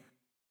point,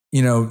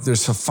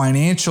 there's a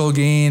financial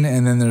gain,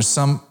 and then there's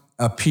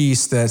a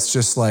piece that's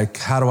just like,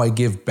 how do I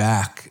give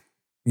back,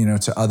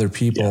 to other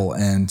people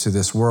and to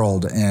this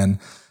world? And,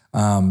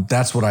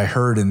 that's what I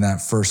heard in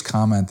that first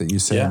comment that you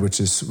said, which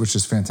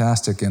is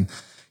fantastic. And,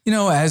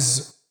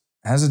 as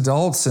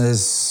adults,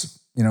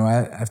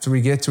 after we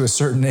get to a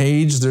certain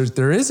age,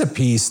 there is a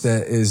piece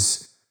that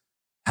is,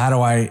 how do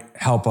I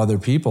help other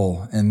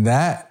people? And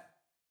that,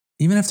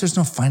 even if there's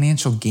no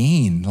financial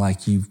gain,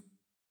 like you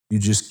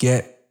just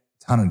get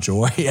a ton of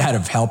joy out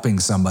of helping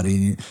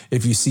somebody.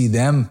 If you see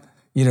them,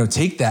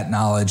 take that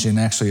knowledge and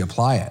actually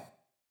apply it.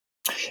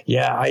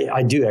 Yeah,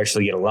 I do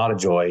actually get a lot of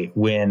joy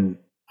when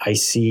I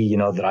see,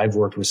 that I've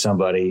worked with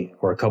somebody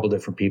or a couple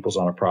different peoples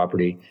on a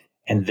property.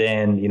 And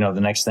then,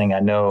 the next thing I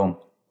know,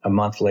 a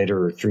month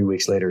later or 3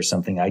 weeks later or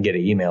something, I get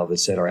an email that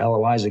said, our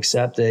LOI is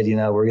accepted.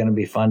 We're going to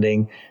be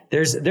funding.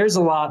 There's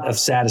a lot of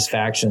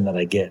satisfaction that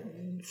I get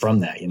from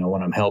that,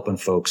 when I'm helping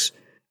folks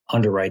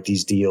underwrite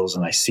these deals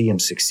and I see them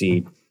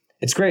succeed.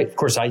 It's great. Of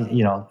course,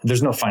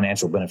 there's no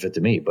financial benefit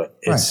to me, but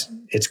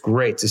it's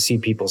great to see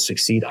people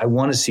succeed. I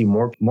want to see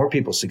more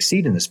people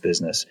succeed in this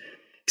business.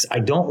 Because I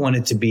don't want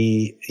it to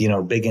be,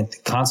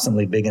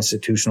 constantly big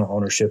institutional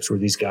ownerships where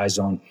these guys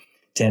own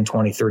 10,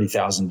 20,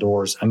 30,000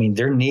 doors. I mean,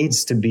 there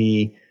needs to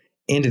be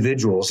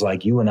individuals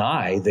like you and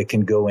I that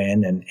can go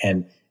in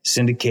and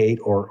syndicate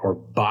or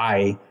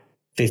buy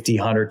 50,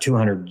 100,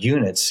 200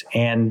 units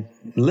and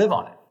live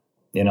on it,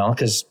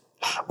 because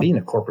being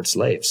a corporate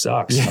slave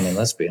sucks. Yeah. I mean,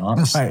 let's be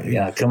honest. Right.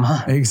 Yeah, come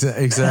on.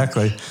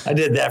 Exactly. I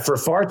did that for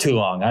far too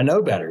long. I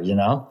know better,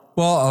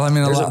 Well, I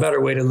mean, there's a better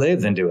way to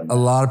live than doing that. A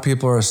lot of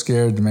people are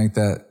scared to make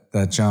that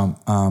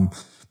jump.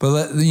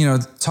 But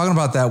talking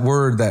about that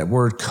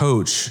word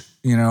coach,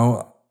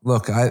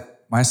 look,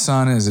 my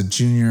son is a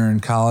junior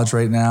in college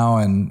right now,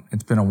 and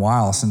it's been a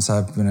while since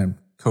I've been a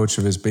coach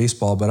of his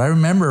baseball. But I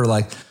remember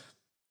little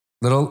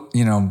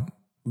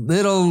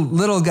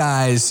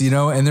guys,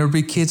 and there would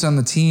be kids on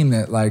the team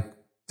that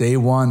day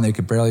one, they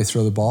could barely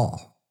throw the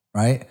ball,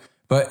 right?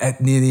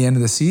 But near the end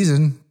of the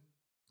season,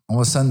 all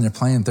of a sudden they're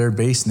playing third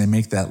base and they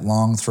make that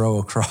long throw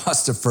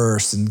across to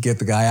first and get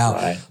the guy out.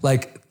 Right.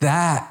 Like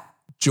that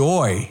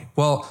joy.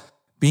 Well,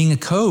 being a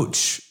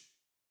coach,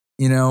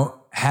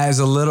 has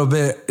a little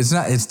bit,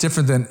 it's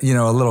different than,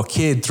 a little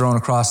kid throwing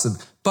across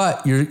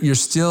but you're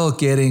still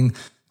getting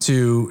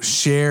to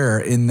share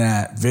in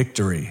that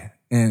victory.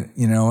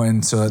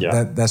 And so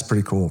that's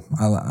pretty cool.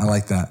 I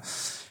like that.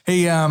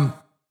 Hey,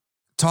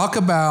 talk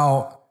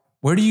about,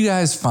 where do you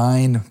guys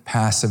find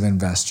passive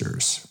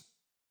investors?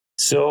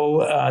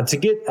 So to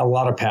get a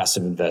lot of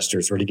passive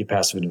investors, or to get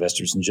passive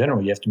investors in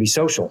general, you have to be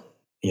social.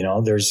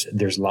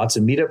 There's lots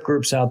of meetup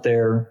groups out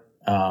there.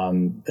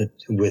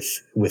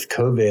 With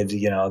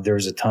COVID,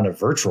 there's a ton of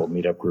virtual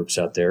meetup groups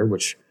out there,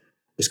 which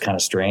was kind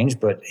of strange,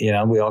 but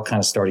we all kind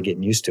of started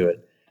getting used to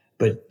it.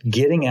 But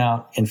getting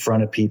out in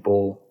front of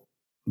people,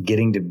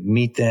 getting to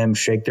meet them,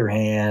 shake their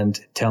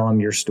hand, tell them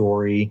your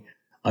story,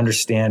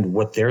 understand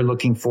what they're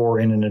looking for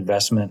in an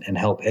investment, and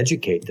help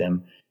educate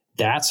them.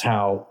 That's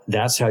how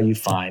you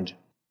find,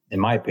 in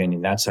my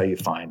opinion,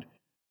 passive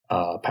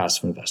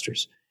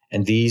investors.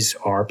 And these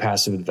are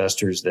passive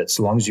investors that,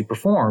 so long as you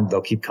perform,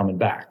 they'll keep coming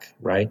back,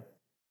 right?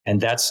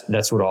 And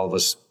that's what all of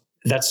us,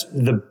 that's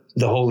the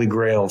holy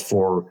grail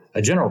for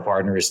a general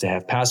partner, is to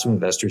have passive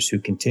investors who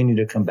continue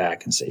to come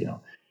back and say,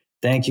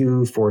 thank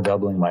you for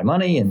doubling my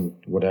money in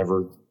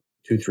whatever,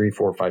 2, 3,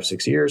 4, 5,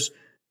 6 years.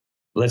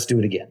 Let's do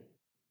it again.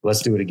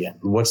 Let's do it again.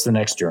 What's the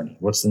next journey?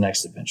 What's the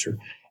next adventure?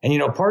 And,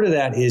 part of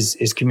that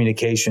is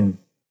communication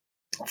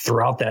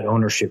throughout that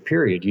ownership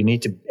period. You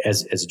need to,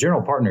 as a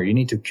general partner, you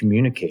need to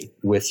communicate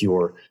with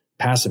your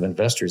passive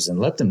investors and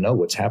let them know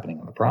what's happening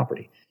on the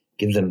property.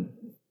 Give them,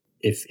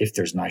 if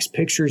there's nice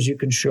pictures you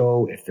can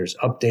show, if there's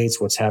updates,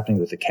 what's happening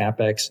with the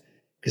CapEx,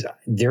 because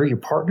they're your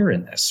partner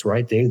in this,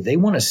 right? They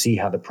want to see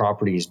how the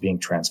property is being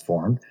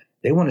transformed.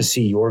 They want to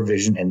see your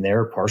vision and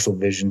their partial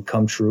vision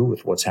come true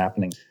with what's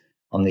happening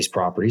on these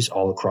properties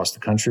all across the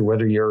country,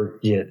 whether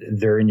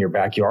they're in your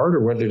backyard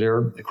or whether they're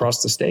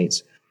across the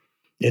states.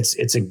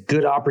 It's a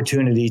good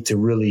opportunity to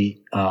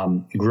really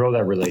grow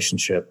that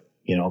relationship,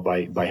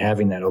 by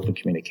having that open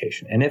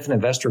communication. And if an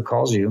investor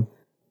calls you,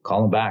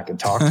 call them back and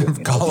talk to them.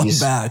 Call them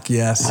back,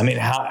 yes. I mean,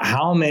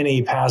 how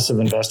many passive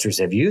investors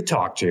have you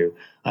talked to,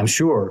 I'm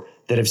sure,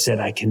 that have said,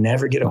 I can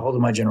never get a hold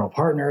of my general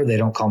partner. They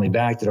don't call me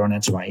back. They don't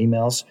answer my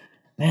emails.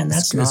 Man,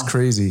 that's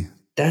crazy.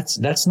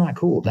 That's not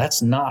cool.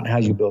 That's not how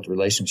you build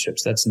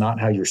relationships. That's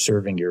not how you're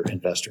serving your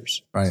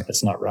investors. Right.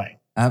 That's not right.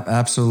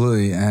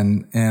 Absolutely.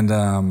 And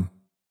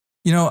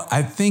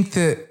I think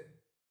that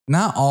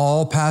not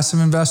all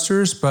passive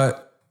investors,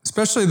 but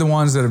especially the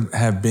ones that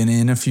have been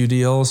in a few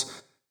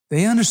deals,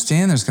 they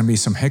understand there's going to be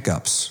some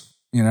hiccups,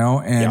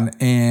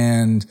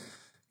 and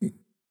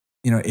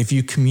if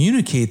you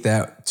communicate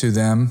that to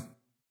them,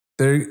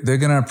 they're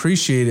going to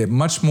appreciate it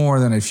much more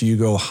than if you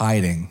go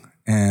hiding.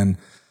 And,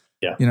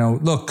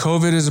 look,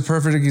 COVID is a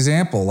perfect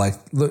example.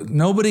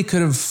 Nobody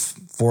could have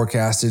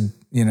forecasted,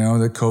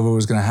 that COVID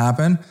was going to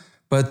happen,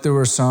 but there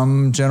were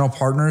some general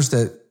partners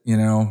that,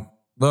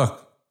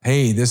 look,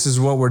 hey, this is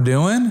what we're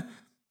doing.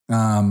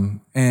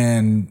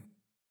 And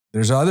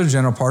there's other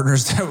general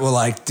partners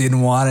that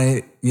didn't want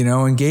to,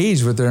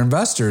 engage with their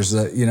investors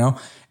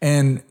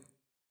and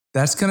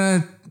it's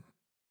going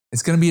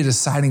to be a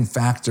deciding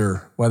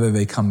factor whether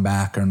they come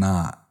back or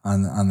not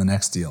on the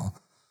next deal.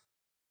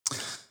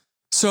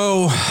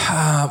 So,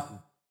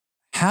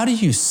 how do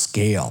you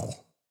scale?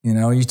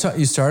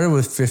 You started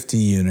with 50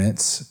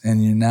 units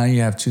and now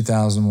you have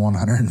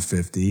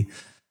 2,150.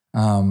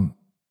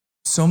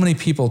 So many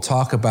people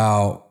talk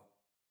about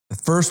the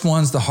first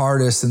one's the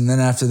hardest. And then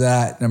after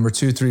that, number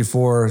 2, 3,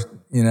 4,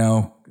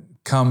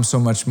 come so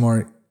much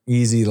more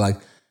easy. Like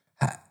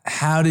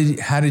how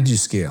did you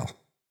scale?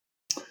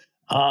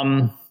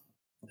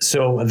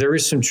 So there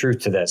is some truth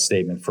to that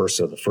statement first.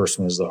 So the first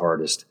one is the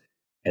hardest.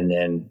 And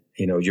then,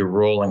 you're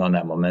rolling on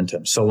that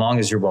momentum. So long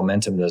as your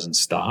momentum doesn't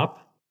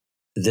stop,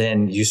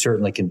 then you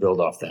certainly can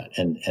build off that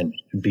and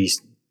be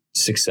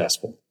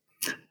successful.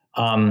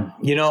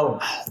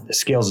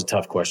 Scale is a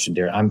tough question,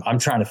 Darren. I'm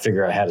trying to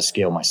figure out how to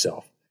scale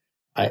myself.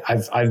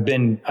 I've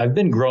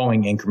been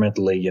growing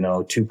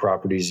incrementally, 2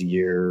 properties a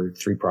year,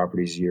 3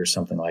 properties a year,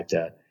 something like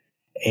that.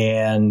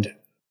 And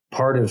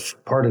part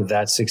of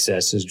that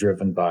success is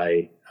driven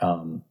by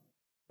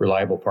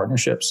reliable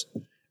partnerships,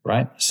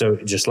 right? So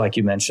just like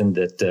you mentioned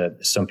that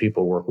some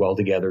people work well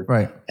together,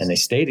 right, and they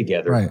stay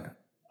together. Right.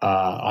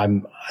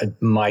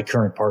 My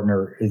current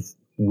partner, this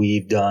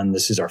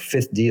is our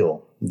 5th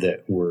deal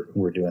that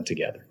we're doing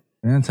together.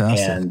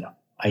 Fantastic. And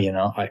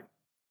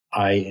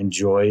I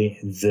enjoy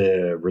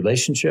the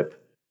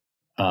relationship.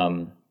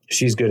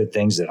 She's good at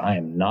things that I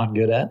am not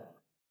good at.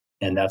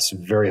 And that's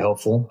very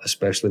helpful,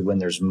 especially when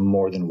there's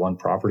more than one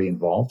property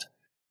involved.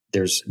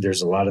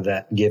 There's a lot of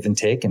that give and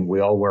take, and we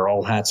all wear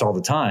all hats all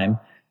the time,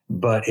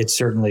 but it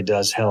certainly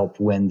does help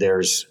when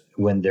there's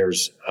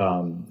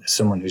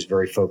someone who's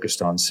very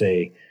focused on,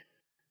 say,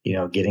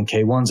 getting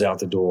K1s out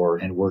the door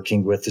and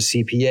working with the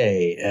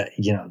CPA,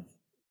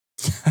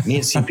 me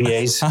and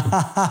CPAs,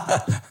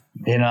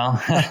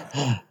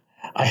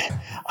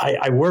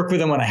 I work with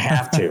them when I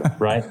have to,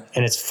 right?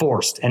 And it's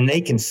forced and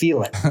they can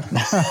feel it.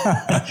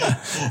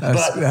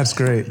 That's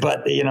great.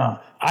 But,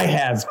 I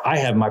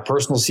have my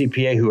personal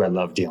CPA who I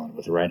love dealing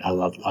with, right? I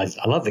love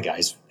the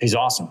guy. He's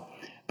awesome.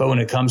 But when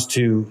it comes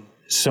to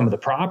some of the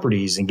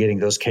properties and getting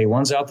those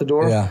K1s out the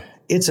door,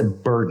 it's a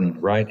burden,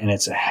 right? And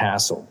it's a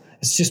hassle.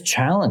 It's just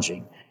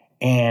challenging.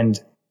 And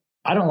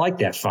I don't like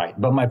that fight,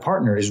 but my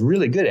partner is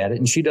really good at it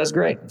and she does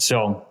great.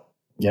 So,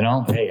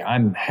 hey,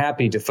 I'm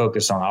happy to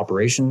focus on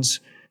operations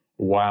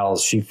while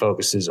she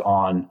focuses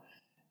on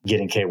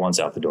getting K1s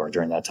out the door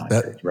during that time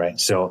period, right?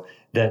 So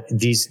that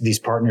these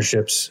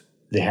partnerships,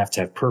 they have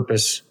to have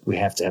purpose. We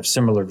have to have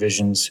similar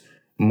visions,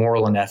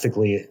 moral and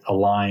ethically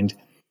aligned.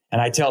 And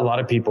I tell a lot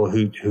of people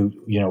who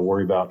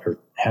worry about or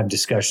have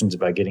discussions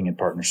about getting in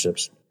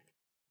partnerships,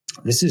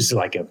 this is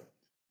like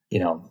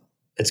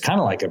it's kind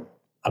of like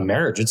a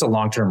marriage. It's a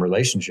long-term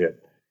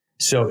relationship.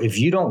 So if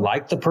you don't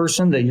like the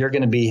person that you're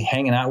going to be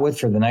hanging out with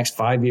for the next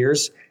 5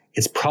 years,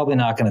 it's probably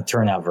not going to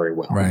turn out very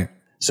well. Right.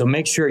 So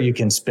make sure you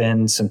can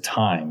spend some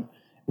time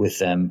with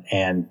them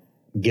and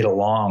get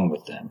along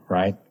with them,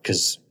 right?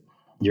 Because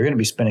you're going to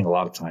be spending a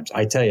lot of time.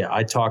 I tell you,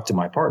 I talk to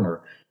my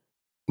partner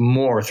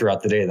more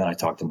throughout the day than I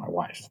talk to my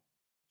wife.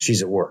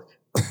 She's at work.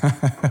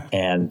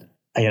 And,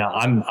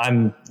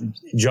 I'm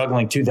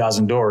juggling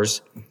 2,000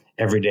 doors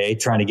every day,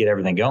 trying to get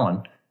everything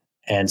going.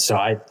 And so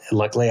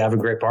luckily I have a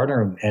great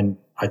partner and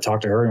I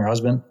talk to her and her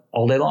husband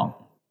all day long.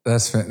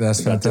 That's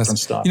fantastic. Different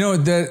stuff.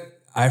 That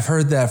I've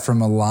heard that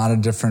from a lot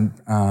of different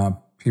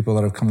people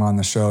that have come on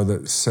the show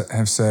that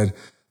have said,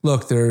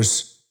 look,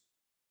 there's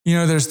the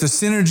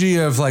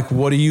synergy of like,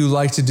 what do you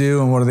like to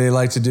do and what do they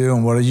like to do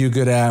and what are you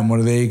good at and what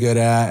are they good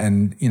at?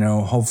 And,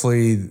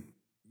 hopefully,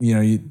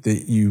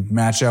 you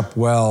match up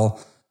well.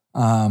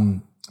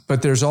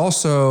 But there's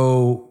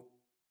also,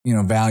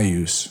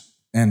 values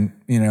and,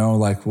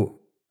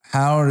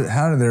 how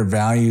do their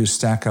values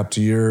stack up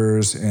to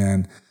yours?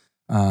 And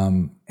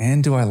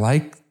do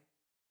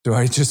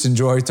I just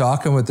enjoy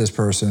talking with this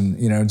person?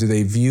 Do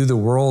they view the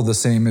world the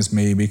same as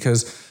me?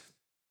 Because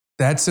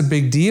that's a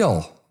big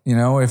deal.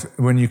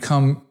 When you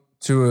come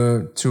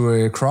to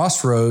a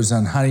crossroads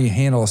on how do you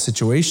handle a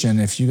situation,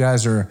 if you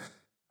guys are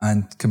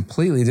on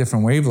completely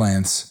different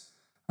wavelengths,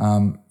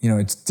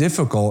 it's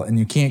difficult and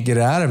you can't get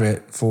out of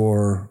it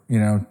for,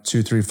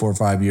 2, 3, 4,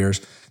 5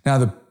 years. Now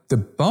the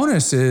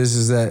bonus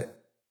is that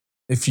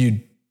if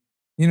you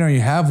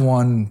have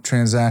one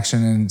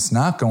transaction and it's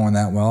not going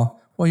that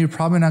well, you're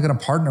probably not going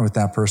to partner with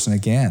that person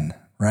again,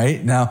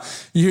 right? Now,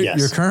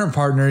 your current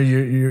partner,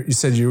 you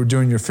said you were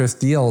doing your 5th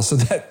deal, so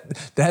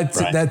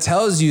that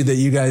tells you that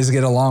you guys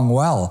get along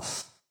well.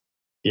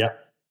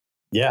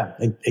 Yeah,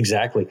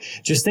 exactly.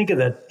 Just think of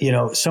that.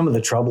 Some of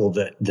the trouble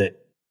that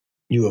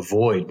you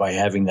avoid by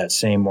having that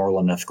same moral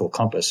and ethical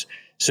compass.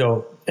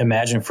 So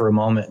imagine for a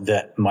moment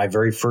that my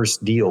very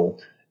first deal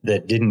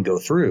that didn't go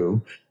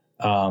through,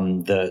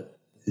 the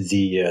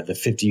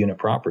 50 unit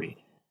property.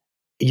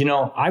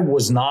 I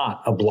was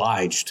not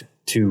obliged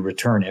to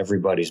return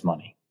everybody's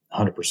money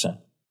 100%.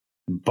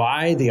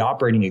 By the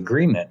operating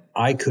agreement,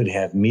 I could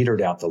have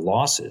metered out the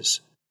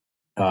losses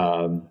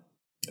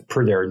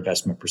per their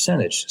investment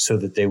percentage so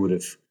that we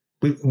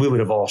would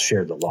have all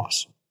shared the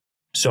loss.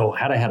 So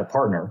had I had a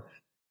partner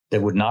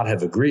that would not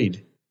have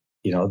agreed,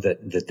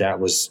 that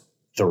was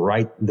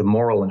the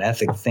moral and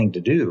ethic thing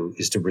to do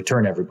is to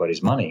return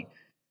everybody's money.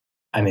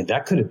 I mean,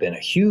 that could have been a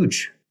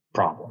huge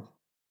problem.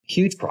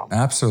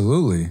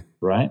 Absolutely.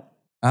 Right?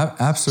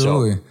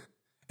 Absolutely. So,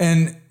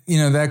 and,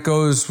 that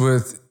goes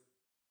with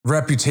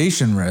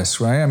reputation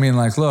risk, right? I mean,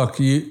 like, look,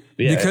 you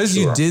because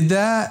you did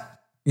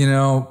that, you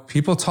know,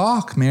 people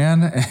talk,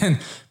 man. And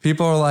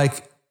people are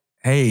like,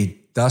 hey,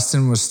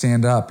 Dustin was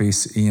stand up. He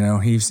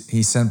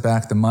sent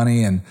back the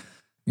money, and,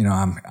 you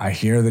know, I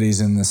hear that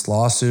he's in this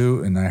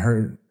lawsuit, and I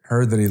heard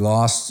that he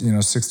lost, you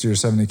know, 60 or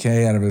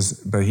 70K out of his,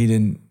 but he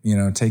didn't, you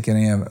know, take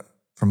any of it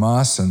from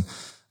us. And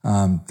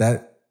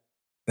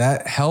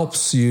that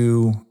helps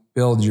you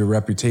build your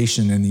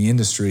reputation in the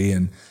industry.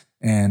 And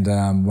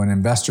when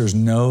investors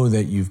know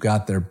that you've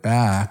got their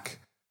back,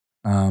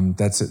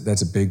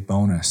 that's a big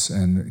bonus,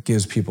 and it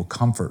gives people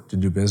comfort to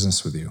do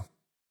business with you.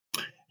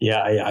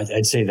 Yeah,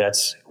 I'd say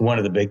that's one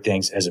of the big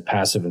things as a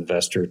passive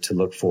investor to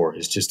look for,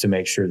 is just to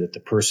make sure that the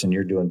person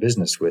you're doing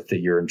business with,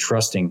 that you're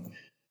entrusting,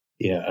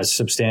 you know, a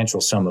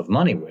substantial sum of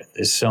money with,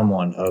 is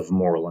someone of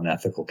moral and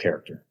ethical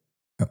character.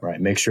 Yep.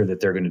 Right. Make sure that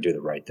they're going to do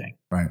the right thing.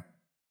 Right.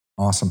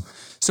 Awesome.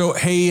 So,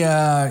 hey,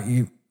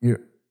 I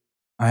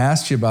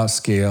asked you about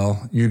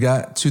scale. You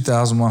got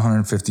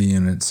 2,150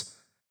 units.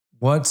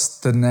 What's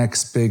the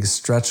next big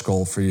stretch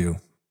goal for you?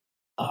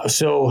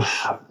 So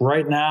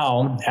right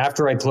now,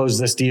 after I close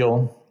this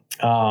deal,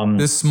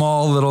 this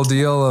small little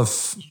deal of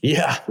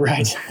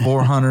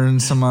 400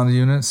 and some odd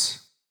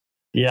units.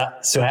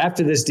 Yeah. So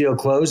after this deal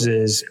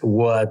closes,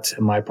 what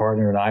my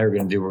partner and I are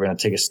going to do, we're going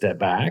to take a step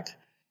back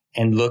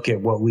and look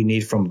at what we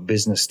need from a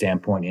business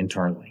standpoint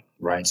internally,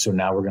 right? So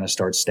now we're going to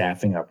start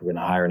staffing up. We're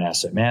going to hire an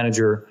asset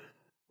manager.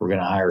 We're going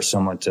to hire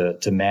someone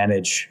to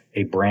manage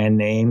a brand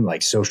name,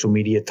 like social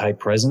media type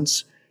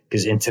presence.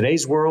 Because in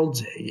today's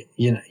world,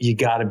 you know, you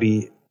got to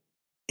be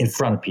in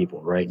front of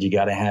people, right? You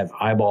got to have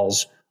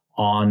eyeballs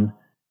on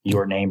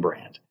your name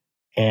brand.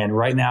 And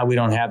right now we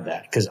don't have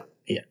that, because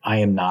I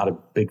am not a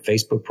big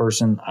Facebook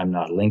person. I'm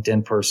not a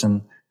LinkedIn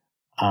person.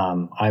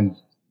 I'm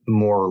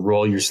more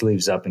roll your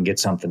sleeves up and get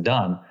something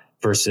done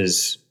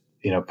versus,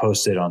 you know,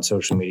 post it on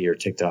social media or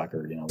TikTok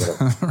or, you know,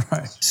 whatever.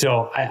 Right.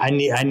 So I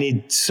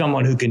need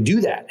someone who can do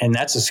that. And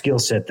that's a skill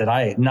set that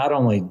I not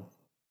only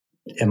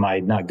am I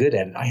not good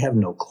at it, I have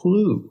no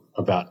clue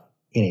about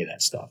any of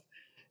that stuff.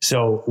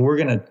 So we're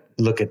going to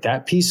look at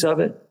that piece of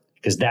it,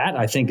 because that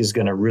I think is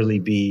going to really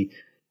be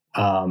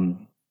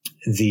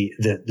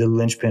the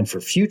linchpin for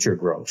future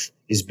growth,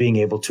 is being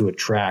able to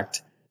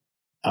attract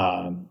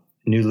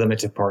new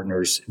limited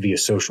partners via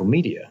social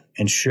media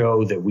and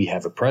show that we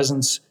have a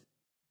presence,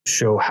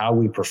 show how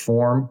we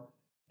perform,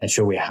 and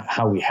show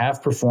how we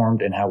have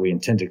performed and how we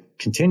intend to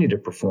continue to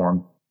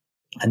perform.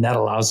 And that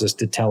allows us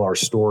to tell our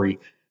story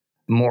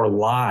more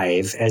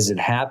live as it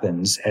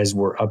happens, as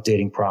we're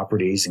updating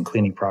properties and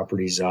cleaning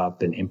properties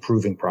up and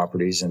improving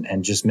properties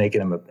and just making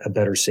them a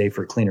better,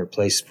 safer, cleaner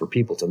place for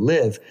people to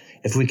live.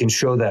 If we can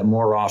show that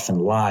more often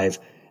live,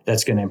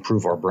 that's going to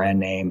improve our brand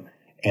name,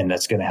 and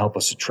that's going to help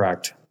us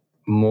attract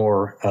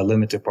more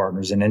limited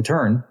partners, and in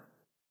turn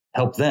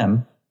help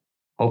them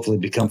hopefully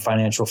become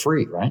financial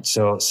free. Right.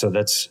 So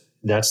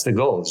that's the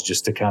goal, is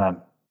just to kind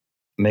of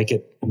make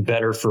it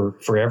better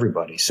for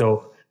everybody.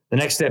 So the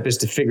next step is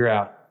to figure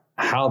out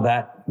how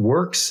that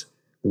works,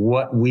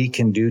 what we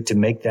can do to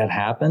make that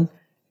happen,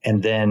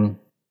 and then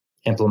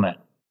implement.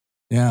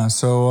 Yeah.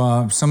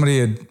 So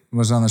somebody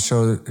was on the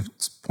show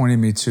that pointed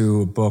me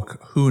to a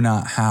book, Who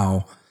Not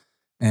How.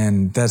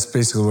 And that's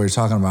basically what you're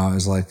talking about,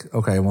 is like,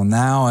 okay, well,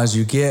 now as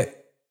you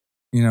get,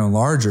 you know,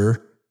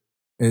 larger,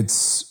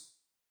 it's,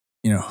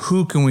 you know,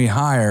 who can we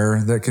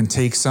hire that can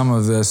take some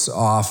of this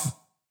off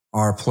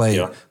our plate?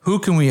 Yeah. Who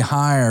can we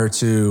hire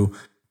to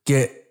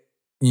get,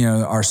 you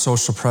know, our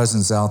social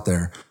presence out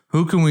there?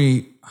 Who can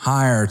we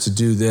hire to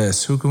do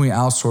this? Who can we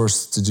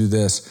outsource to do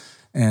this?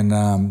 And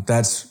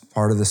that's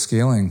part of the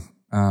scaling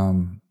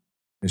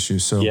issue.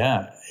 So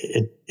yeah,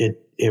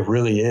 it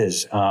really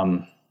is.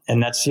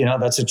 And that's, you know,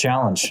 that's a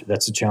challenge.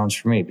 That's a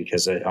challenge for me,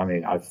 because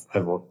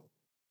I've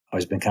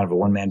always been kind of a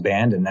one-man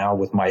band, and now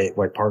with my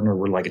partner,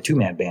 we're like a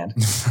two-man band,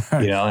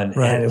 you know, and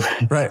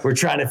we're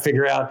trying to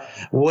figure out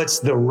what's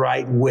the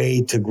right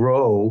way to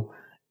grow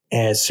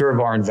and serve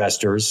our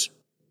investors.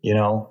 You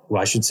know,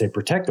 well, I should say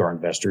protect our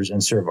investors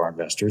and serve our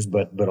investors,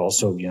 but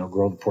also, you know,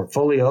 grow the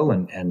portfolio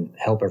and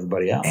help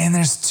everybody out.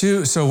 And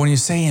so when you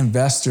say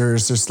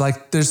investors, I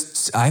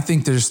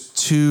think there's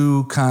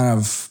two kind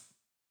of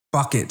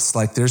buckets.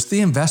 Like there's the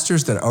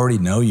investors that already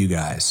know you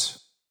guys,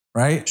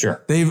 right?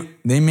 Sure.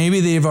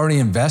 They've already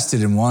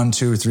invested in 1,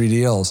 2, or 3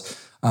 deals.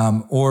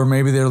 Or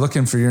maybe they're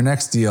looking for your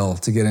next deal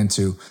to get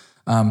into.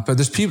 But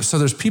there's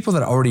people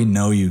that already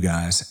know you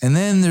guys. And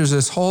then there's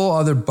this whole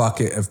other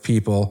bucket of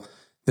people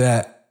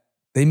that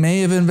they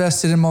may have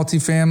invested in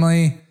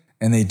multifamily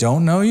and they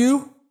don't know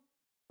you,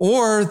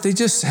 or they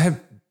just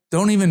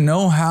don't even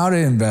know how to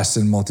invest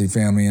in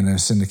multifamily in a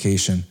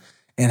syndication.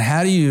 And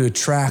how do you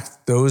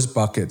attract those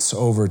buckets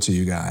over to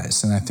you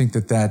guys? And I think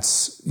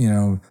that's, you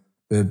know,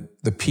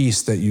 the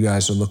piece that you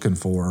guys are looking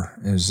for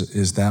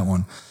is that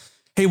one.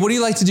 Hey, what do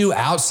you like to do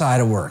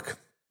outside of work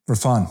for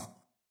fun?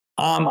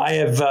 I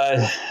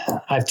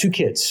have 2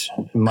 kids.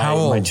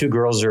 My 2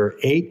 girls are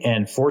 8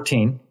 and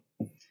 14.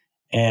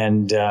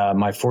 And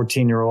my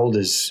 14-year-old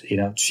is, you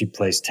know, she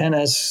plays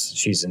tennis.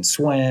 She's in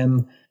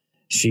swim.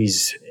 she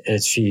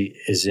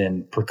is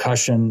in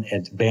percussion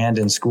and band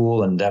in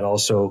school, and that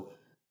also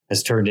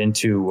has turned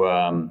into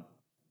what's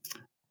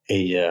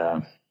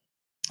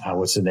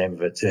the name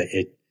of it?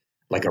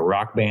 Like a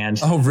rock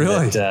band. Oh,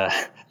 really?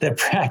 That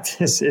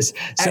practices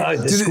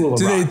the School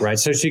of Rock, right?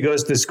 So she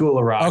goes to the School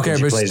of Rock. Okay,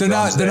 but they're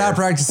not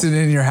practicing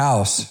in your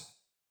house.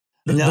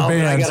 No, but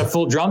I got a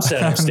full drum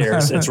set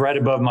upstairs. It's right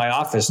above my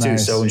office too.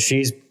 Nice. So when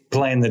she's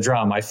playing the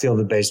drum, I feel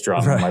the bass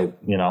drum. Right.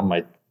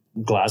 My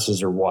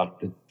glasses are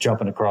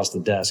jumping across the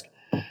desk.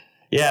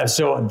 Yeah.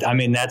 So, I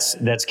mean,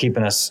 that's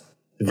keeping us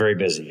very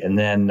busy. And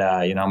then,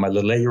 my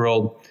little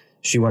 8-year-old,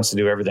 she wants to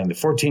do everything the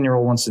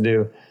 14-year-old wants to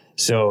do.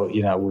 So,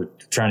 we're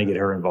trying to get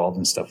her involved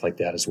in stuff like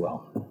that as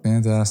well.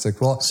 Fantastic.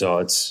 Well, so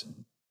it's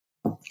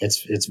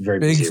very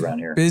busy around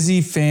here.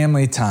 Busy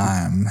family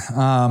time.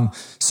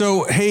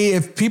 So, hey,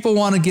 if people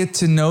want to get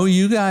to know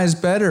you guys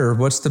better,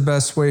 what's the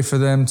best way for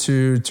them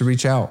to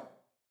reach out?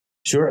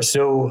 Sure.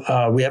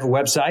 So we have a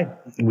website.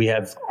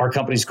 Our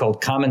company's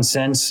called Common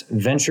Sense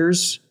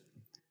Ventures.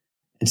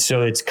 And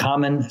so it's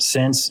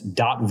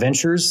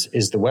commonsense.ventures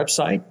is the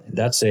website.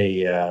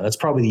 That's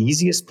probably the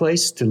easiest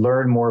place to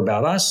learn more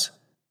about us.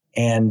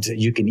 And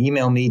you can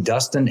email me,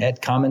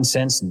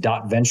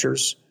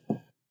 Dustin@commonsense.ventures.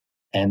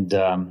 And,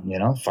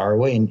 fire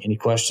away any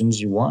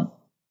questions you want.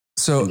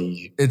 So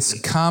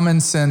it's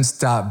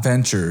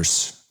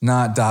commonsense.ventures,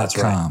 not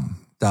 .com.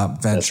 Right.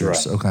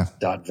 .ventures. Right. Okay.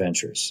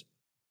 .ventures.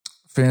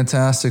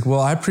 Fantastic. Well,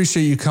 I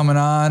appreciate you coming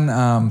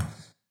on.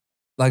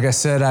 Like I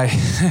said, I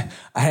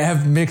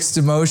have mixed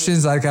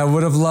emotions. Like I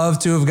would have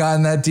loved to have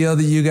gotten that deal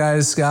that you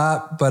guys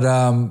got, but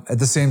at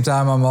the same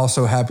time, I'm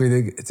also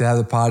happy to have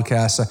the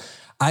podcast.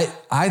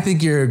 I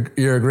think you're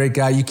a great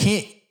guy.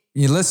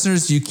 You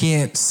listeners, you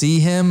can't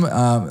see him.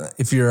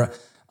 If you're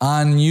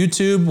on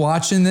YouTube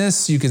watching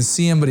this, you can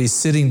see him, but he's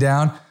sitting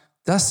down.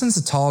 Dustin's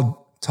a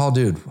tall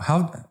dude.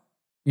 Were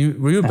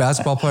you a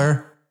basketball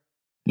player?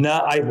 No,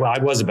 I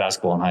was a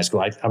basketball in high school.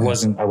 I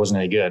wasn't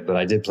any good, but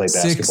I did play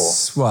basketball.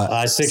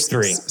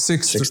 6'3".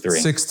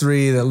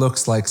 6'3", that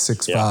looks like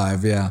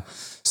 6'5". Yeah.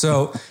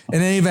 So in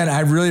any event,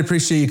 I really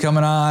appreciate you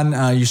coming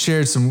on. You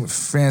shared some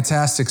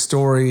fantastic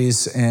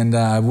stories, and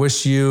I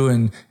wish you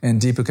and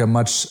Deepika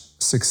much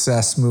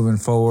success moving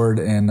forward.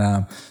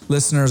 And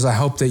listeners, I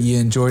hope that you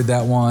enjoyed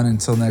that one.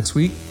 Until next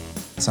week,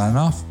 signing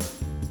off.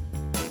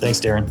 Thanks,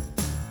 Darren.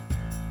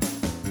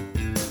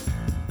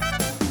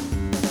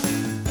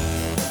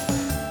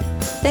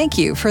 Thank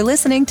you for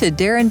listening to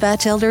Darren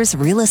Batchelder's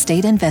Real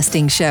Estate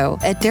Investing Show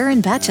at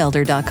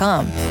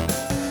darrenbatchelder.com.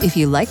 If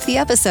you liked the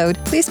episode,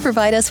 please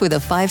provide us with a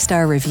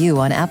 5-star review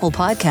on Apple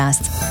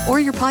Podcasts or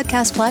your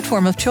podcast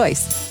platform of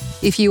choice.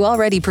 If you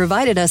already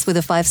provided us with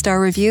a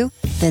 5-star review,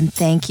 then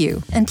thank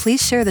you, and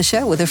please share the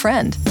show with a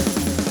friend.